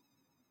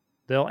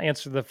 They'll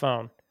answer the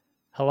phone.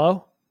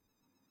 Hello?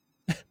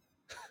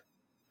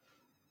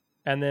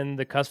 And then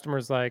the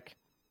customer's like,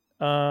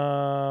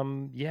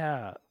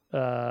 yeah,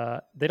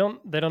 they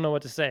don't know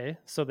what to say,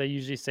 so they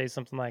usually say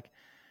something like,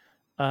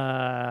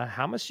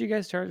 how much do you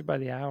guys charge by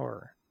the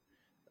hour?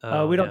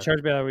 Oh We don't yeah.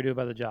 charge by the hour, we do it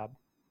by the job.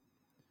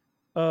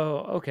 Oh,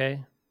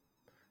 okay.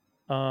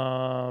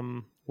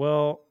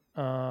 Well,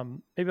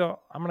 maybe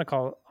I'm gonna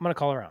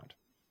call around.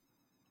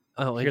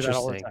 Oh, Hear that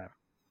all the interesting. time.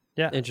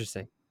 Yeah.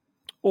 Interesting.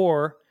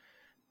 Or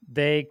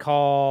they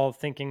call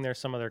thinking there's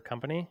some other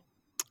company.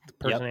 The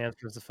person Yep.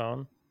 answers the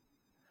phone.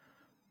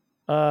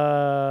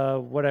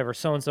 Whatever,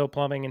 so and so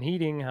plumbing and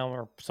heating,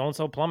 or so and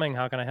so plumbing,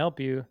 how can I help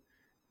you?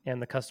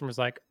 And the customer's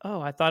like, "Oh,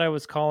 I thought I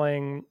was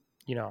calling,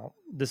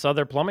 this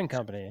other plumbing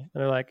company." And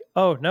they're like,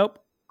 "Oh, nope."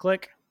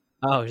 Click.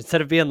 Oh,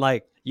 instead of being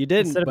like, you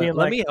Instead didn't, of but being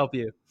let like, me help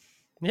you.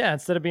 yeah,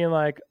 instead of being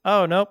like,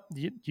 "Oh, nope,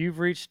 you've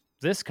reached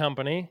this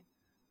company,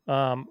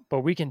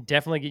 but we can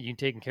definitely get you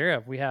taken care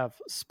of. We have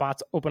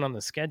spots open on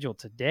the schedule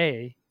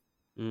today.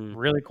 Mm,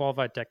 Really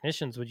qualified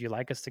technicians. Would you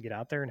like us to get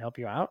out there and help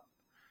you out?"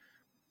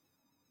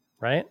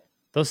 Right?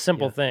 Those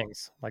simple yeah.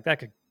 things like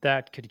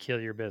that could kill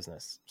your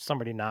business.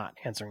 Somebody not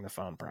answering the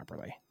phone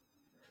properly.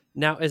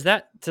 Now, is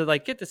that to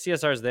like get the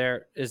CSRs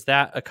there? Is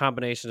that a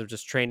combination of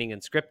just training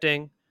and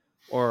scripting,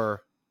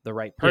 or the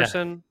right Yeah,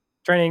 person?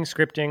 training,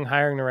 scripting,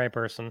 hiring the right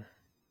person.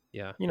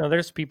 Yeah.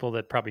 There's people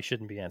that probably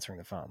shouldn't be answering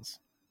the phones.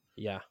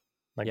 Yeah.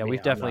 Like Yeah, me, we've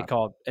I'm definitely not.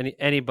 called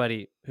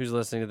anybody who's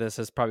listening to this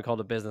has probably called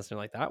a business and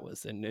they're like, that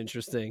was an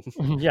interesting,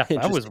 Yeah,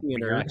 that was interesting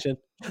weird. interaction.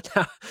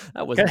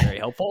 That wasn't very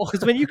helpful.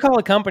 Because when you call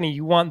a company,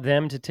 you want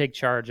them to take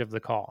charge of the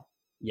call.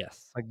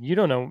 Yes. Like you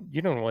don't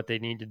know what they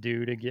need to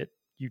do to get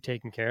you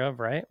taken care of,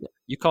 right? Yeah.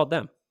 You called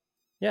them.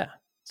 Yeah.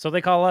 So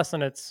they call us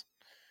and it's,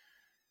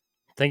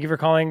 thank you for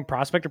calling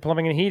Prospector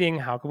Plumbing and Heating.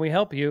 How can we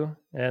help you?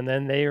 And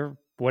then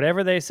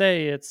whatever they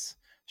say, it's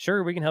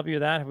sure we can help you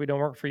with that if we don't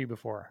work for you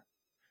before.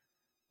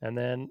 And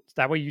then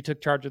that way you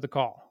took charge of the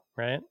call,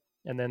 right?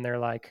 And then they're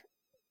like,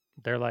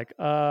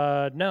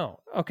 no.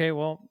 Okay,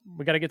 well,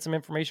 we got to get some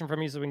information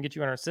from you so we can get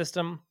you on our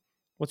system.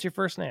 What's your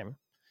first name?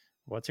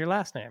 What's your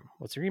last name?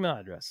 What's your email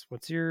address?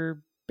 What's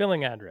your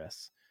billing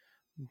address?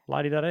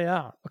 La di da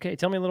da. Okay,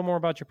 tell me a little more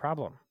about your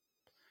problem.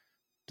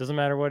 Doesn't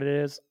matter what it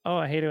is. Oh,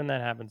 I hate it when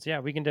that happens. Yeah,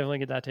 we can definitely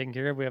get that taken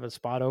care of. We have a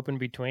spot open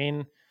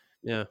between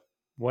Yeah.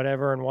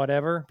 whatever and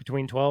whatever,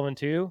 between 12 and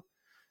 2.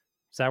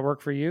 Does that work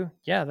for you?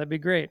 Yeah, that'd be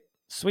great.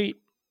 Sweet.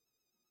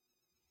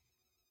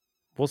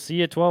 We'll see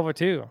you at 12 or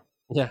 2.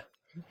 Yeah.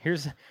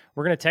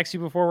 We're going to text you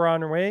before we're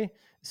on our way.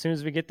 As soon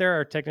as we get there,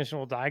 our technician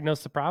will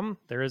diagnose the problem.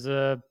 There is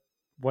a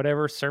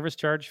whatever service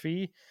charge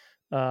fee,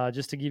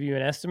 just to give you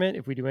an estimate.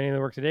 If we do any of the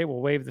work today,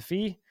 we'll waive the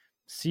fee.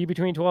 See you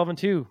between 12 and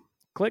 2.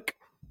 Click.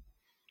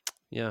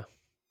 Yeah.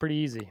 Pretty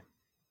easy. But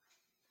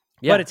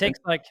Yeah.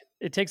 And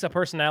it takes a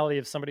personality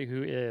of somebody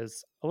who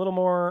is a little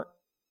more,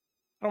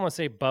 I don't want to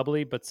say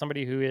bubbly, but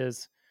somebody who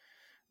is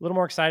a little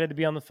more excited to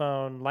be on the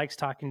phone, likes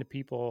talking to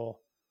people,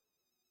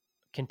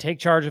 can take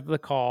charge of the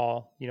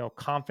call,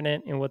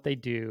 confident in what they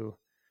do,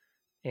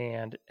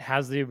 and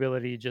has the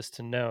ability just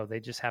to know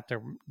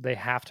they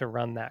have to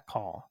run that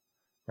call,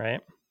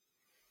 right?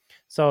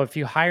 So if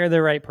you hire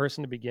the right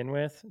person to begin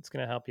with, it's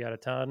going to help you out a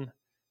ton.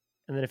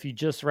 And then if you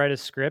just write a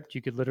script,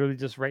 you could literally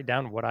just write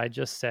down what I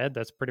just said.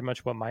 That's pretty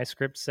much what my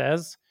script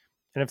says.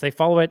 And if they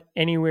follow it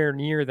anywhere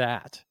near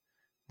that,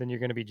 then you're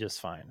going to be just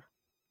fine.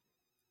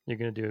 You're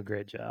going to do a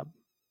great job.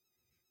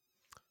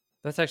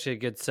 That's actually a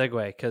good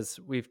segue because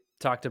we've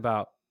talked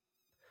about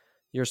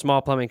you're a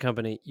small plumbing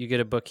company. You get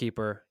a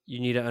bookkeeper. You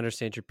need to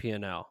understand your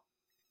P&L.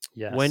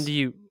 When do Yes.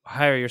 you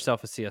hire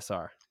yourself a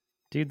CSR?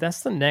 Dude,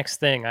 that's the next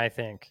thing I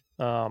think.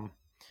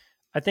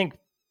 I think,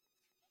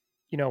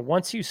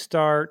 once you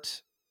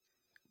start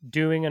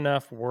doing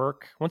enough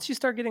work, once you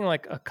start getting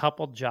like a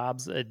couple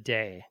jobs a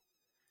day,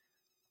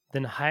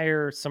 then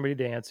hire somebody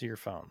to answer your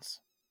phones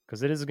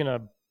because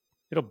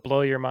it'll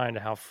blow your mind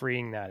how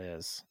freeing that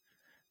is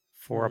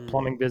for a Mm,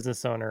 plumbing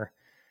business owner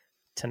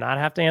to not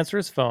have to answer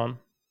his phone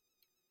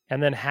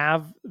and then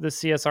have the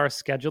CSR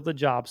schedule the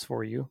jobs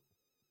for you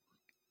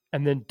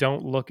and then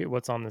don't look at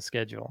what's on the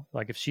schedule.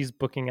 Like if she's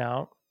booking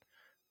out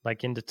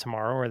like into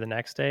tomorrow or the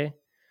next day,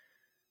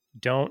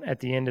 don't at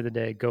the end of the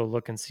day go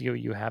look and see what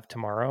you have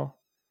tomorrow.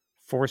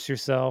 Force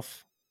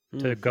yourself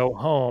to mm. go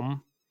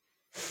home,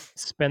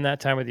 spend that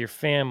time with your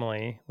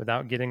family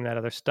without getting that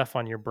other stuff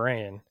on your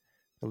brain.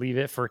 Leave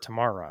it for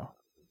tomorrow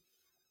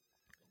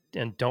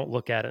and don't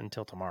look at it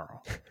until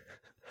tomorrow.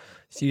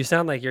 So you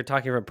sound like you're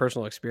talking from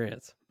personal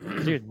experience.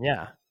 Dude,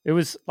 yeah. It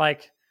was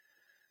like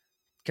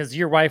cuz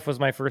your wife was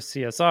my first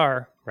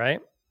CSR, right?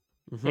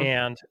 Hmm.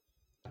 And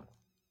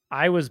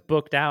I was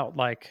booked out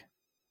like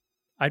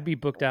I'd be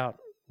booked out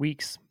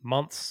weeks,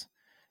 months,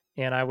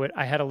 and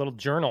I had a little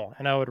journal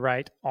and I would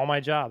write all my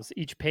jobs.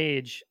 Each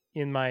page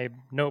in my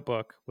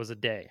notebook was a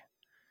day.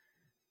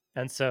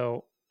 And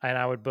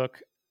I would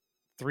book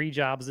 3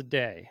 jobs a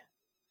day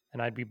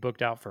and I'd be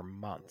booked out for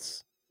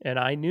months. And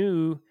I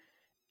knew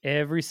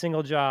every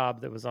single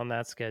job that was on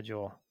that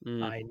schedule.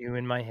 Mm. I knew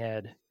in my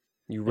head.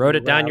 You I wrote knew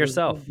it what down I was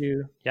going to yourself.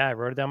 do. Yeah, I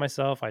wrote it down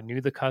myself. I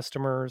knew the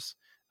customers.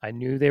 I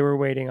knew they were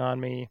waiting on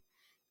me.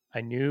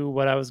 I knew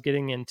what I was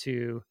getting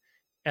into.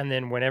 And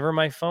then whenever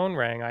my phone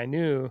rang, I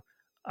knew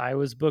I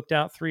was booked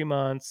out 3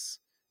 months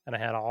and I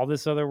had all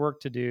this other work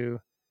to do.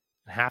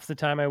 Half the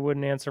time I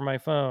wouldn't answer my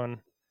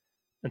phone.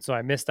 And so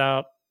I missed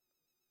out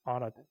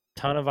on a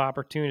ton of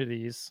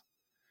opportunities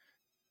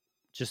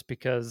just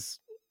because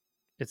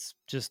it's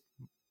just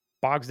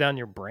bogs down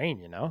your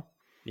brain.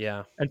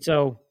 Yeah. And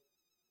so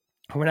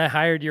when I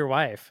hired your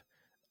wife,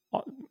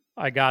 uh,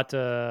 I got,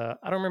 I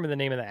don't remember the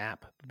name of the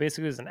app, but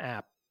basically it was an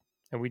app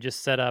and we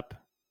just set up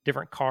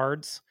different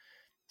cards.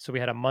 So we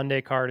had a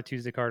Monday card, a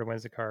Tuesday card, a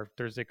Wednesday card,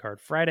 Thursday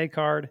card, Friday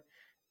card.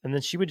 And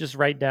then she would just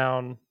write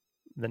down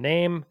the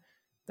name,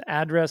 the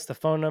address, the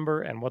phone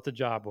number, and what the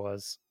job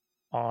was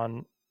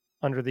on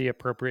under the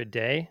appropriate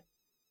day.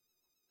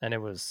 And it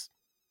was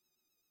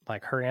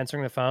like her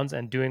answering the phones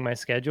and doing my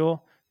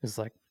schedule is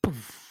like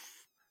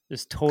poof,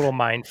 this total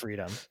mind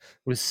freedom.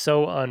 It was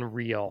so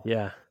unreal.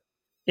 Yeah.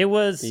 It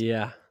was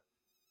Yeah.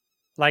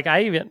 like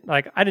I didn't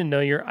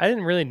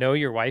really know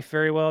your wife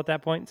very well at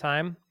that point in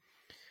time.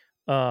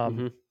 Um,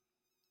 Hmm.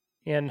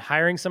 and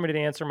hiring somebody to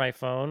answer my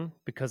phone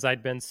because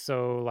I'd been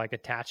so like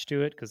attached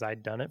to it because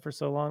I'd done it for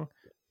so long,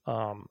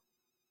 um,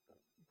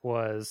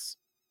 was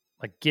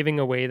like giving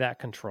away that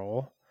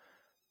control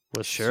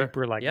was Sure.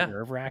 super like Yeah.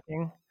 nerve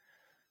wracking.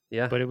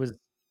 Yeah. But it was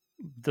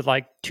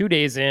like 2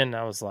 days in,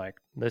 I was like,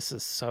 this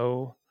is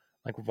so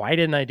like, why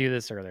didn't I do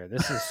this earlier?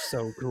 This is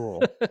so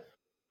cool.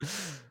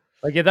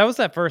 Like, yeah, that was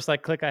that first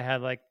like click I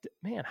had. Like,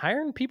 man,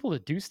 hiring people to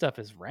do stuff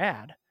is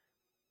rad.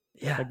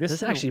 Yeah. Like, this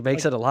This is actually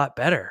makes like, it a lot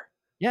better.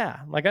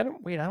 yeah, like I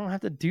don't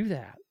have to do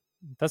that.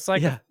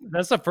 Yeah.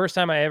 That's the first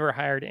time I ever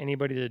hired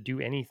anybody to do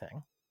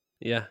anything,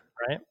 Yeah.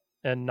 right?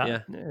 And not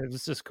Yeah. it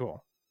was just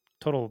cool.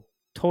 Total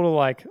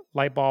like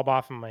light bulb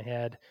off in my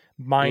head,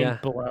 Yeah. mind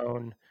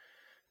blown,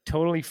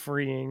 totally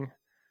freeing.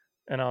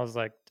 And I was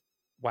like,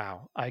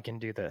 wow, I can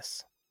do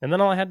this. And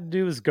then all I had to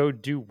do was go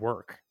do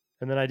work.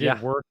 And then I did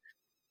Yeah. work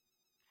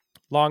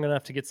long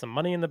enough to get some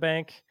money in the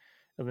bank.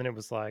 And then it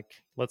was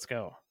like, let's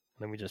go.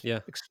 And then we just Yeah.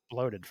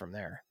 exploded from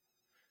there.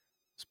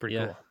 It's pretty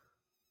Yeah. cool.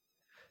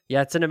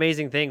 Yeah. It's an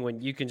amazing thing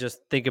when you can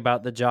just think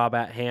about the job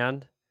at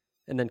hand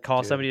and then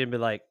call Dude. somebody and be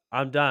like,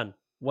 I'm done.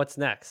 What's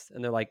next?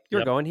 And they're like,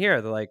 you're Yep. going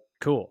here. They're like,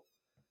 cool.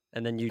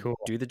 And then you Cool.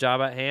 do the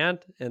job at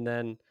hand and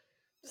then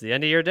it's the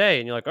end of your day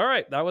and you're like, all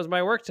right, that was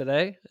my work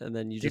today. And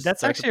then you Dude, just that's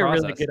start the actually a really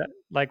process. good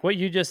like what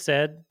you just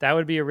said. That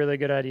would be a really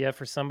good idea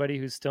for somebody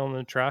who's still in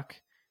the truck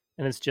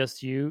and it's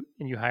just you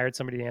and you hired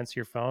somebody to answer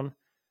your phone.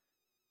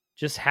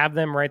 Just have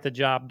them write the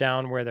job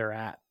down where they're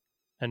at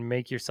and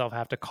make yourself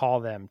have to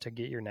call them to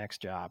get your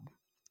next job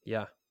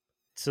Yeah.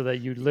 so that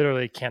you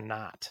literally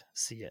cannot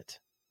see it.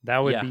 That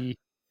would Yeah. be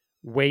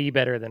way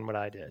better than what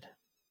I did.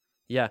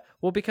 Yeah.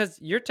 Well, because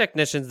your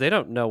technicians, they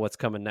don't know what's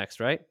coming next,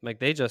 right? Like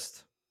they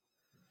just,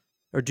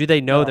 or do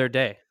they know No. their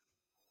day?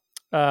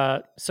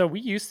 So we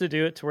used to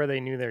do it to where they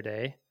knew their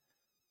day,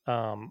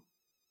 um,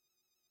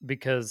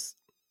 because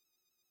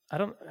I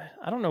don't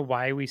I don't know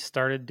why we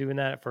started doing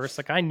that at first.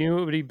 Like I knew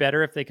it would be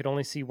better if they could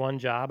only see one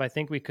job. I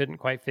think we couldn't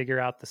quite figure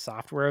out the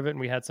software of it, and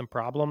we had some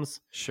problems.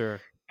 Sure.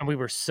 And we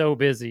were so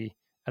busy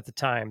at the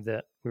time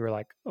that we were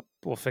like, "Oh,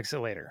 we'll fix it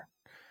later."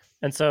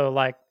 And so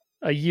like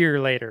a year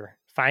later,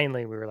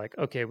 finally we were like,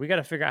 okay, we got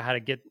to figure out how to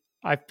get.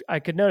 I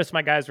could notice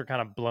my guys were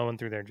kind of blowing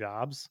through their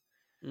jobs.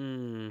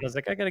 Mm. I was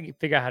like, I got to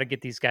figure out how to get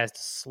these guys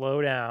to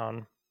slow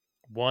down,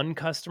 one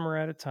customer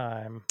at a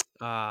time.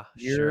 Ah,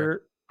 sure.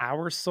 Your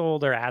hours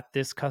sold are at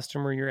this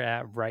customer you're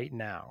at right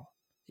now.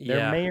 There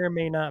Yeah. may or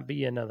may not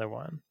be another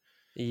one.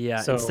 Yeah.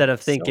 So Instead of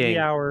thinking,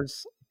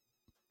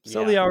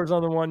 sell yeah, the hours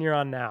on the one you're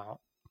on now.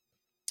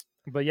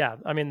 But yeah,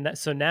 I mean,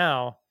 so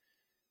now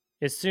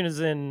as soon as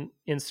in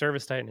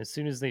Service Titan, as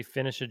soon as they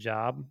finish a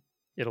job,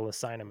 it'll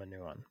assign them a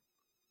new one.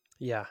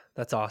 yeah,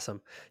 that's awesome.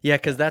 Yeah, Yeah.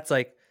 because that's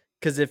like,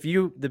 because if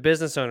you, the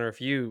business owner,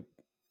 if you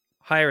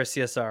hire a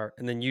CSR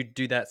and then you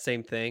do that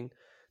same thing,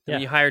 then when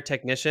Yeah. you hire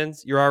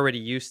technicians, you're already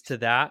used to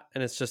that.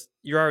 And it's just,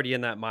 you're already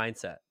in that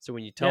mindset. So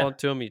when you tell Yeah. them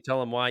to them, you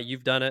tell them why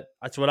you've done it.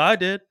 That's what I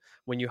did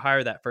when you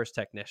hire that first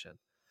technician.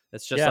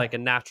 It's just Yeah. like a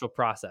natural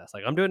process.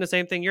 Like, I'm doing the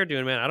same thing you're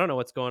doing, man. I don't know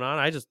what's going on.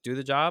 I just do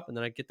the job and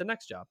then I get the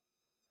next job.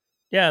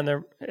 Yeah, and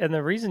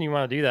the reason you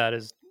want to do that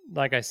is,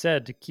 like I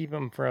said, to keep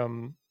them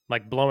from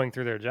like blowing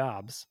through their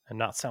jobs and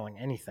not selling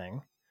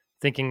anything,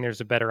 thinking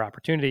there's a better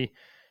opportunity.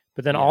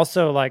 But then Yes.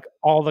 also like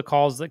all the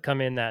calls that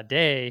come in that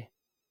day,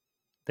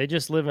 they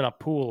just live in a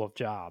pool of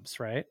jobs,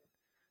 right?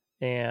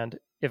 And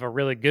if a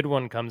really good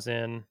one comes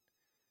in,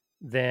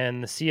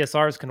 then the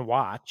CSRs can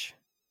watch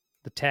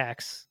the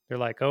techs. They're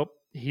like, "Oh,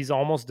 he's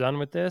almost done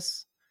with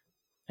this."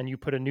 And you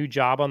put a new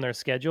job on their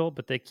schedule,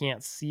 but they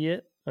can't see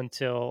it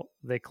until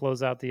they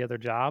close out the other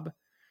job.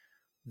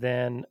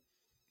 Then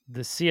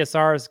the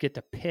CSRs get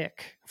to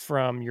pick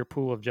from your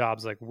pool of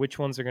jobs, like which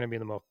ones are going to be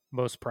the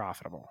most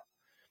profitable.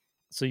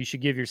 So you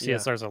should give your Yeah.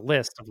 CSRs a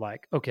list of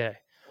like, okay,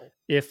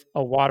 if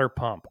a water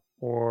pump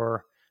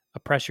or a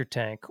pressure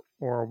tank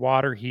or a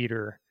water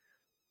heater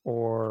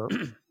or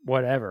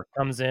whatever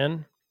comes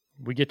in,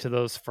 we get to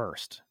those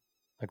first.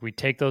 Like we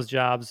take those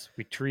jobs,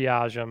 we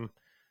triage them,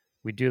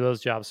 we do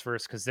those jobs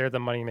first because they're the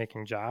money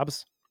making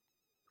jobs.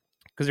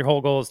 Because your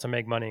whole goal is to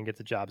make money and get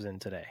the jobs in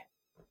today.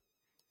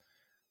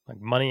 Like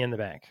money in the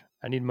bank.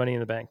 I need money in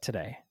the bank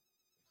today.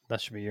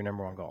 That should be your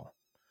number one goal.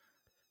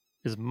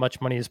 As much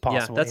money as Yeah.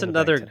 possible That's in the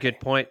bank another today. good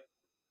point.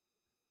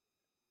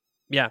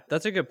 Yeah.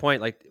 That's a good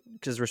point. Like,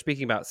 because we're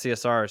speaking about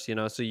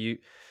CSRs, so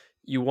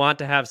you want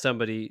to have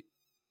somebody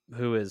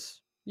who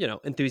is,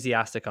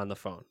 enthusiastic on the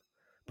phone.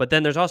 But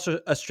then there's also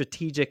a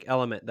strategic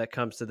element that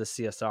comes to the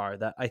CSR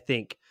that I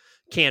think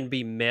can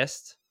be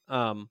missed.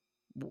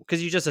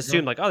 Because you just Mhm.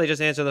 assume like, oh, they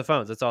just answer the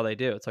phones. That's all they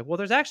do. It's like, well,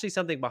 there's actually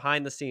something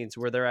behind the scenes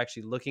where they're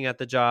actually looking at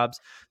the jobs,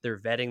 they're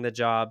vetting the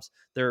jobs,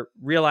 they're Yep.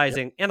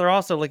 realizing, and they're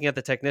also looking at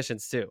the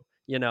technicians too.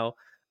 Yeah.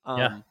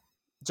 Um,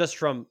 just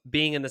from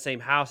being in the same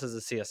house as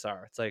a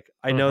CSR, it's like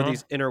I know Mhm.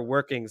 these inner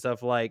workings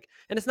of like,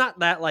 and it's not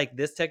that like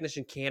this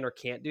technician can or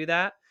can't do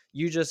that.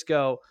 You just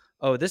go,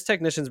 oh, this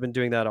technician's been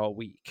doing that all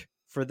week.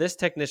 For this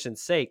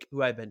technician's sake,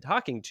 who I've been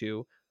talking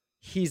to,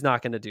 he's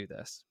not going to do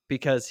this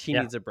because he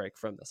Yeah. needs a break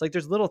from this. Like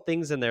there's little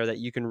things in there that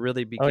you can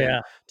really Oh begin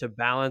yeah. to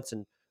balance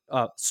and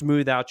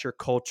smooth out your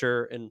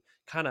culture and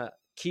kind of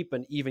keep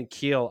an even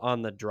keel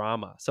on the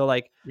drama. So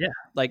Yeah.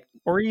 like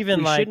Or even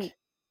we shouldn't. like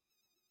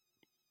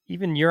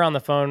even you're on the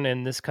phone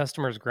and this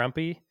customer's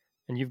grumpy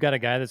and you've got a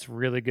guy that's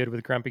really good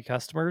with grumpy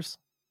customers,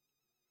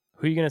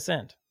 who are you going to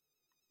send?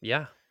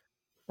 Yeah.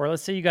 Or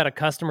let's say you got a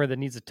customer that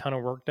needs a ton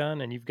of work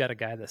done and you've got a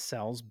guy that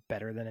sells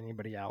better than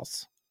anybody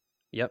else.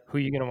 Yep. Who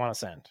are you going to want to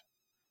send?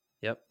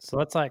 Yep. So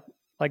that's like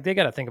they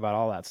got to think about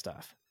all that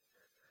stuff.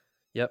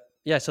 Yep.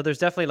 Yeah. So there's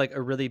definitely like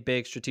a really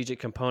big strategic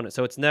component.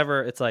 So it's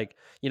never, it's like,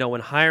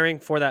 when hiring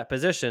for that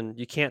position,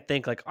 you can't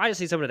think like, I just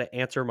need somebody to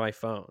answer my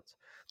phones.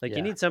 Like you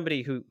Yeah. need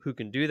somebody who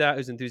can do that,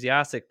 who's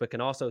enthusiastic, but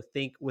can also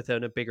think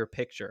within a bigger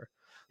picture.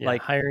 Yeah,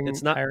 Like hiring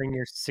it's not, hiring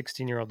your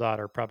 16-year-old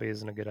daughter probably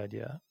isn't a good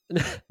idea.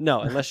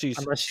 no, unless she's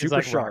Unless she's super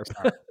like rock sharp.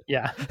 star.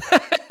 Yeah.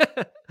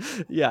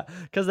 Yeah.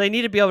 Cause they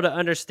need to be able to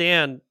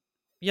understand,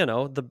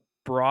 the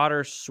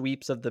broader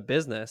sweeps of the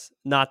business,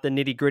 not the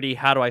nitty gritty.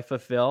 How do I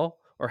fulfill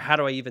or how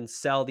do I even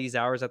sell these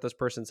hours at this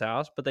person's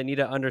house? But they need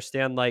to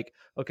understand, like,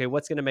 okay,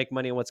 what's going to make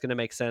money and what's going to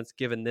make sense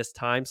given this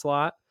time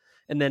slot.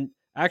 And then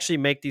actually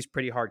make these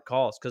pretty hard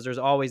calls because there's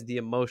always the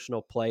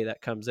emotional play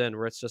that comes in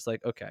where it's just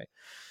like, okay,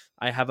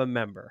 I have a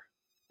member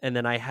and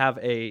then I have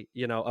a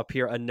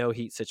no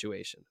heat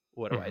situation.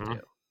 What do I do?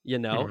 Mhm.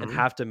 And Mhm.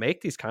 have to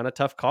make these kind of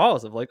tough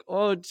calls of like,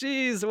 oh,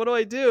 geez, what do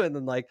I do? And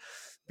then like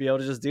be able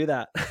to just do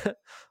that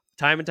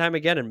time and time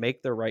again and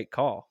make the right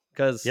call. Yep.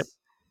 Because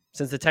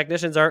since the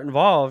technicians aren't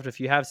involved, if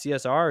you have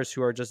CSRs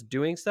who are just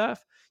doing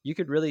stuff, you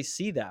could really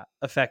see that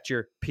affect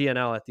your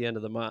P&L at the end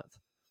of the month.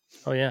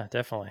 Oh, yeah,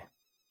 definitely.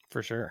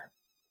 For sure.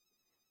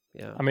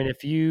 Yeah. I mean,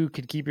 if you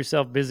could keep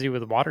yourself busy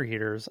with water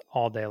heaters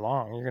all day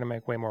long, you're gonna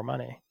make way more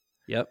money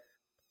Yep.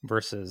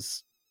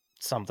 versus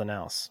something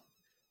else.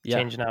 Yeah.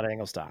 Changing out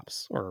angle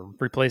stops or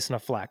replacing a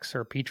flex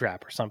or a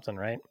P-trap or something,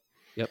 right?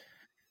 Yep.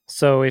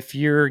 So if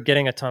you're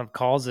getting a ton of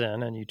calls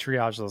in and you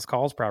triage those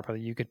calls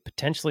properly, you could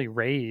potentially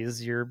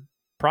raise your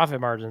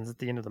profit margins at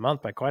the end of the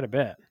month by quite a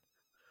bit.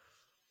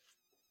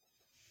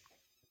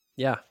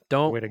 Yeah.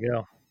 Don't Way to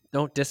go.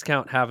 don't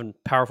discount having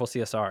powerful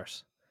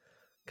CSRs.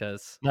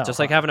 because No. just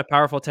like having a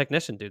powerful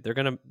technician, dude,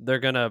 they're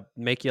gonna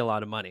make you a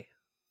lot of money.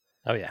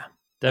 Oh yeah, And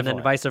then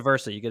definitely. vice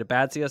versa. You get a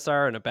bad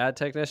CSR and a bad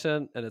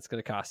technician, and it's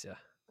gonna cost you.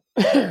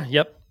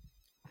 Yep.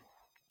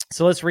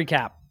 So let's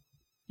recap.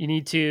 You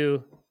need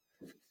to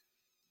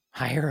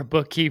hire a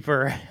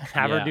bookkeeper,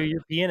 have her Yeah. do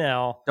your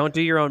P&L. Don't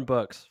do your own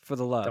books for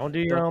the love. Don't do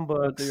your own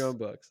Don't do your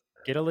books. own books.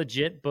 Get a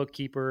legit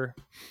bookkeeper.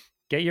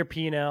 Get your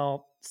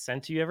P&L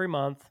sent to you every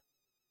month.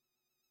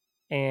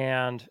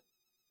 And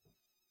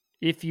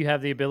if you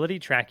have the ability,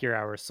 track your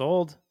hours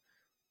sold.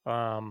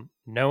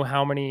 Know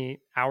how many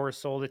hours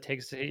sold it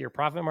takes to hit your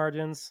profit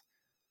margins.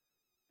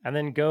 And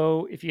then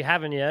go, if you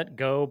haven't yet,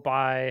 go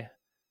buy,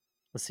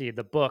 let's see,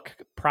 the book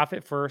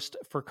Profit First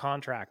for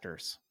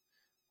Contractors.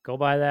 Go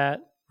buy that,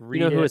 You know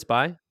read who it. it's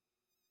by?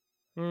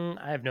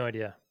 I have no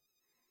idea.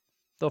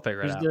 They'll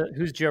figure it out.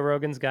 Who's Joe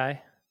Rogan's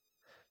guy?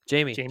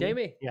 Jamie. Jamie?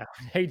 Jamie. Yeah.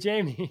 Hey,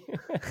 Jamie.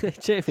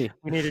 Jamie.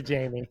 We need a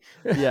Jamie.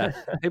 Yeah.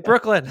 Hey,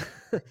 Brooklyn.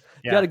 You got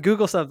Yeah. to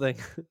Google something.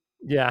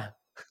 Yeah.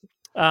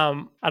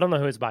 I don't know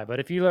who it's by, but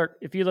if you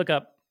look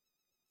up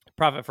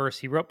Profit First,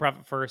 he wrote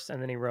Profit First,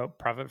 and then he wrote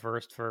Profit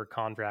First for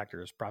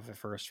contractors, Profit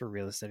First for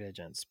real estate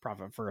agents,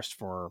 Profit First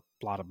for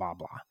blah blah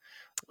blah.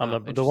 Oh, The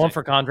one interesting.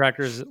 for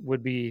contractors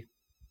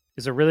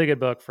is a really good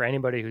book for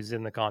anybody who's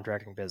in the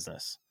contracting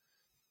business.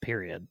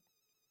 Period.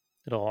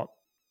 It'll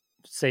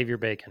save your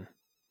bacon.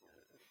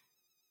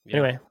 Yeah.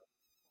 Anyway,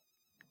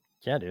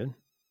 yeah, dude,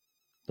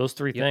 those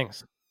three Yep.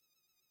 things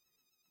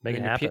make it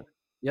Then happen.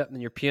 Yep.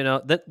 Then your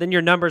P&L. Then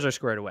your numbers are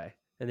squared away,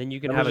 and then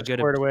you can have Numbers a are good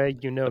squared away.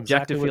 You know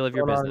exactly objective feel what's of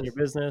your going on in your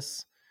business.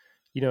 business.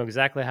 You know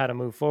exactly how to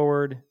move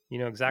forward. You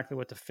know exactly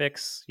what to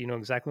fix. You know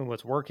exactly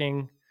what's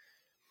working.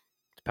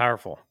 It's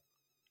powerful.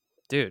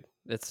 Dude,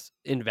 it's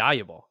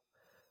invaluable.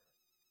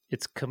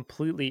 It's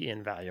completely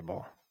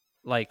invaluable.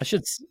 Like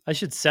I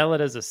should sell it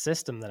as a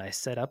system that I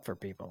set up for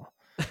people.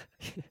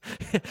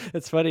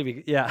 it's funny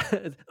because, yeah.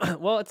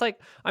 Well, it's like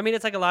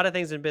it's like a lot of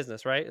things in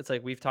business, right? It's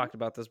like we've talked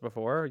about this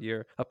before.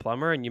 You're a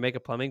plumber and you make a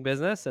plumbing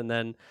business, and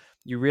then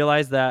you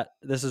realize that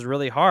this is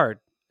really hard,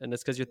 and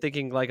it's because you're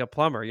thinking like a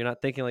plumber. You're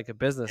not thinking like a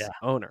business Yeah.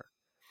 owner.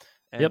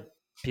 And Yep.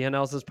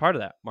 P&Ls is part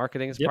of that.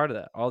 Marketing is Yep. part of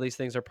that. All these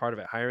things are part of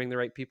it. Hiring the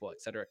right people,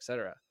 et cetera, et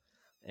cetera.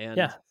 Yeah.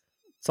 And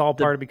It's all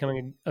the part of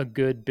becoming a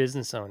good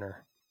business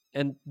owner.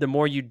 and the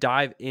more you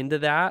dive into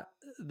that,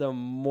 the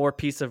more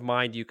peace of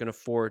mind you can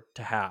afford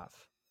to have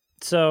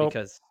So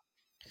because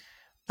it's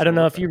I don't going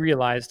to know work if you better.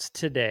 realized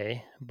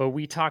today, but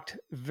we talked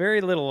very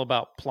little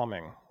about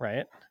plumbing,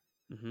 right?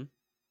 Mm-hmm.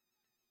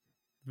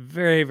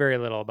 Very, very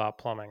little about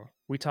plumbing.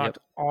 We Yep. talked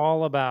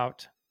all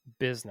about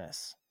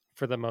business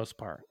for the most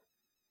part.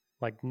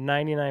 Like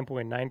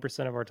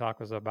 99.9% of our talk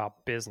was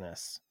about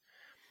business.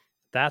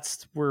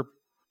 That's where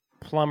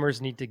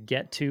plumbers need to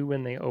get to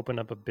when they open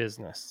up a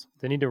business.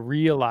 They need to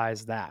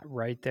realize that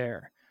right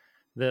there.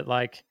 That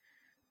like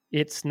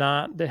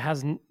that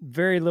has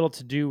very little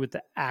to do with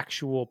the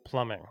actual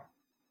plumbing.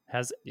 It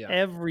has Yeah.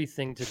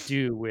 everything to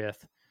do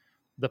with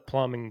the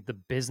plumbing, the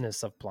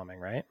business of plumbing,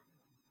 right?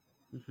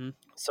 Mm-hmm.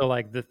 So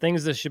like the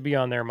things that should be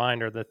on their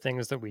mind are the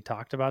things that we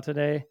talked about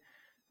today,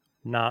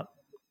 not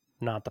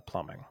the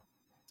plumbing.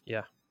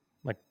 Yeah.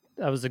 Like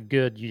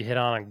you hit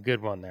on a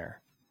good one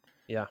there.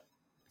 Yeah.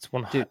 It's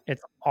Dude,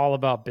 it's all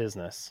about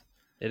business.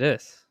 it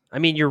is.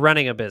 You're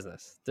running a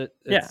business.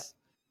 Yeah.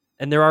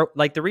 And there are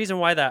like the reason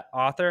why that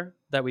author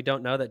that we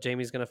don't know that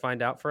Jamie's going to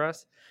find out for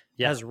us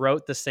Yeah. has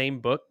wrote the same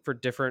book for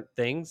different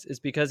things is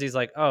because he's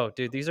like, oh,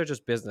 dude, these are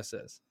just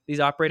businesses. These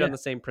operate on Yeah. the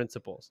same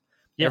principles.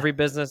 Yeah. Every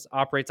business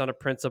operates on a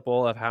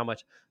principle of how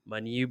much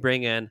money you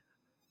bring in,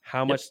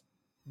 how Yep. much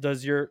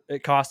does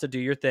it cost to do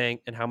your thing,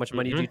 and how much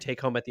money do you Mm-hmm.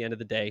 take home at the end of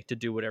the day to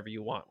do whatever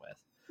you want with.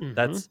 Mm-hmm.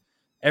 That's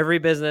every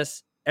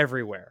business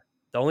everywhere.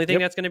 The only thing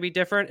Yep. that's going to be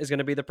different is going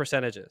to be the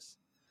percentages.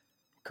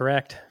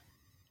 Correct.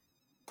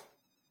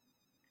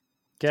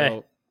 Okay.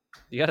 So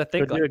you got to Go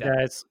think do like it, that.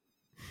 guys.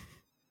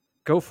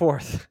 Go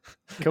forth.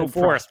 Go and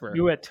forth. prosper.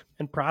 Do it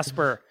and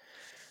prosper.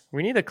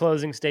 We need a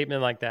closing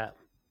statement like that.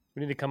 We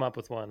need to come up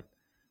with one.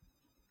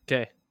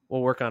 Okay.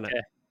 We'll work on it.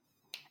 Okay.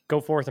 Go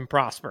forth and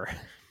prosper.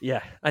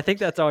 Yeah. I think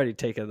that's already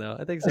taken, though.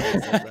 I think somebody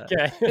says that.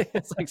 Okay.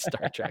 It's like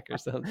Star Trek or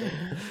something.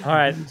 All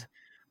right.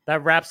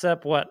 That wraps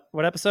up what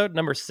episode?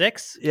 Number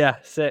 6? Yeah.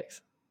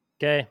 6.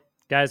 Okay.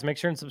 Guys, make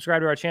sure and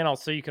subscribe to our channel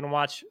so you can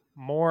watch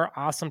more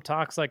awesome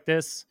talks like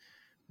this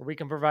where we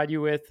can provide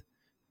you with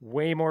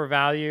way more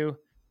value.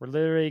 We're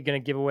literally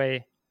going to give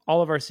away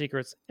all of our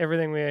secrets,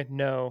 everything we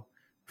know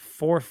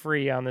for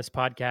free on this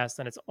podcast,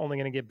 and it's only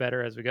going to get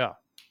better as we go.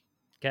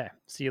 Okay.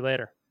 See you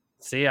later.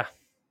 See ya.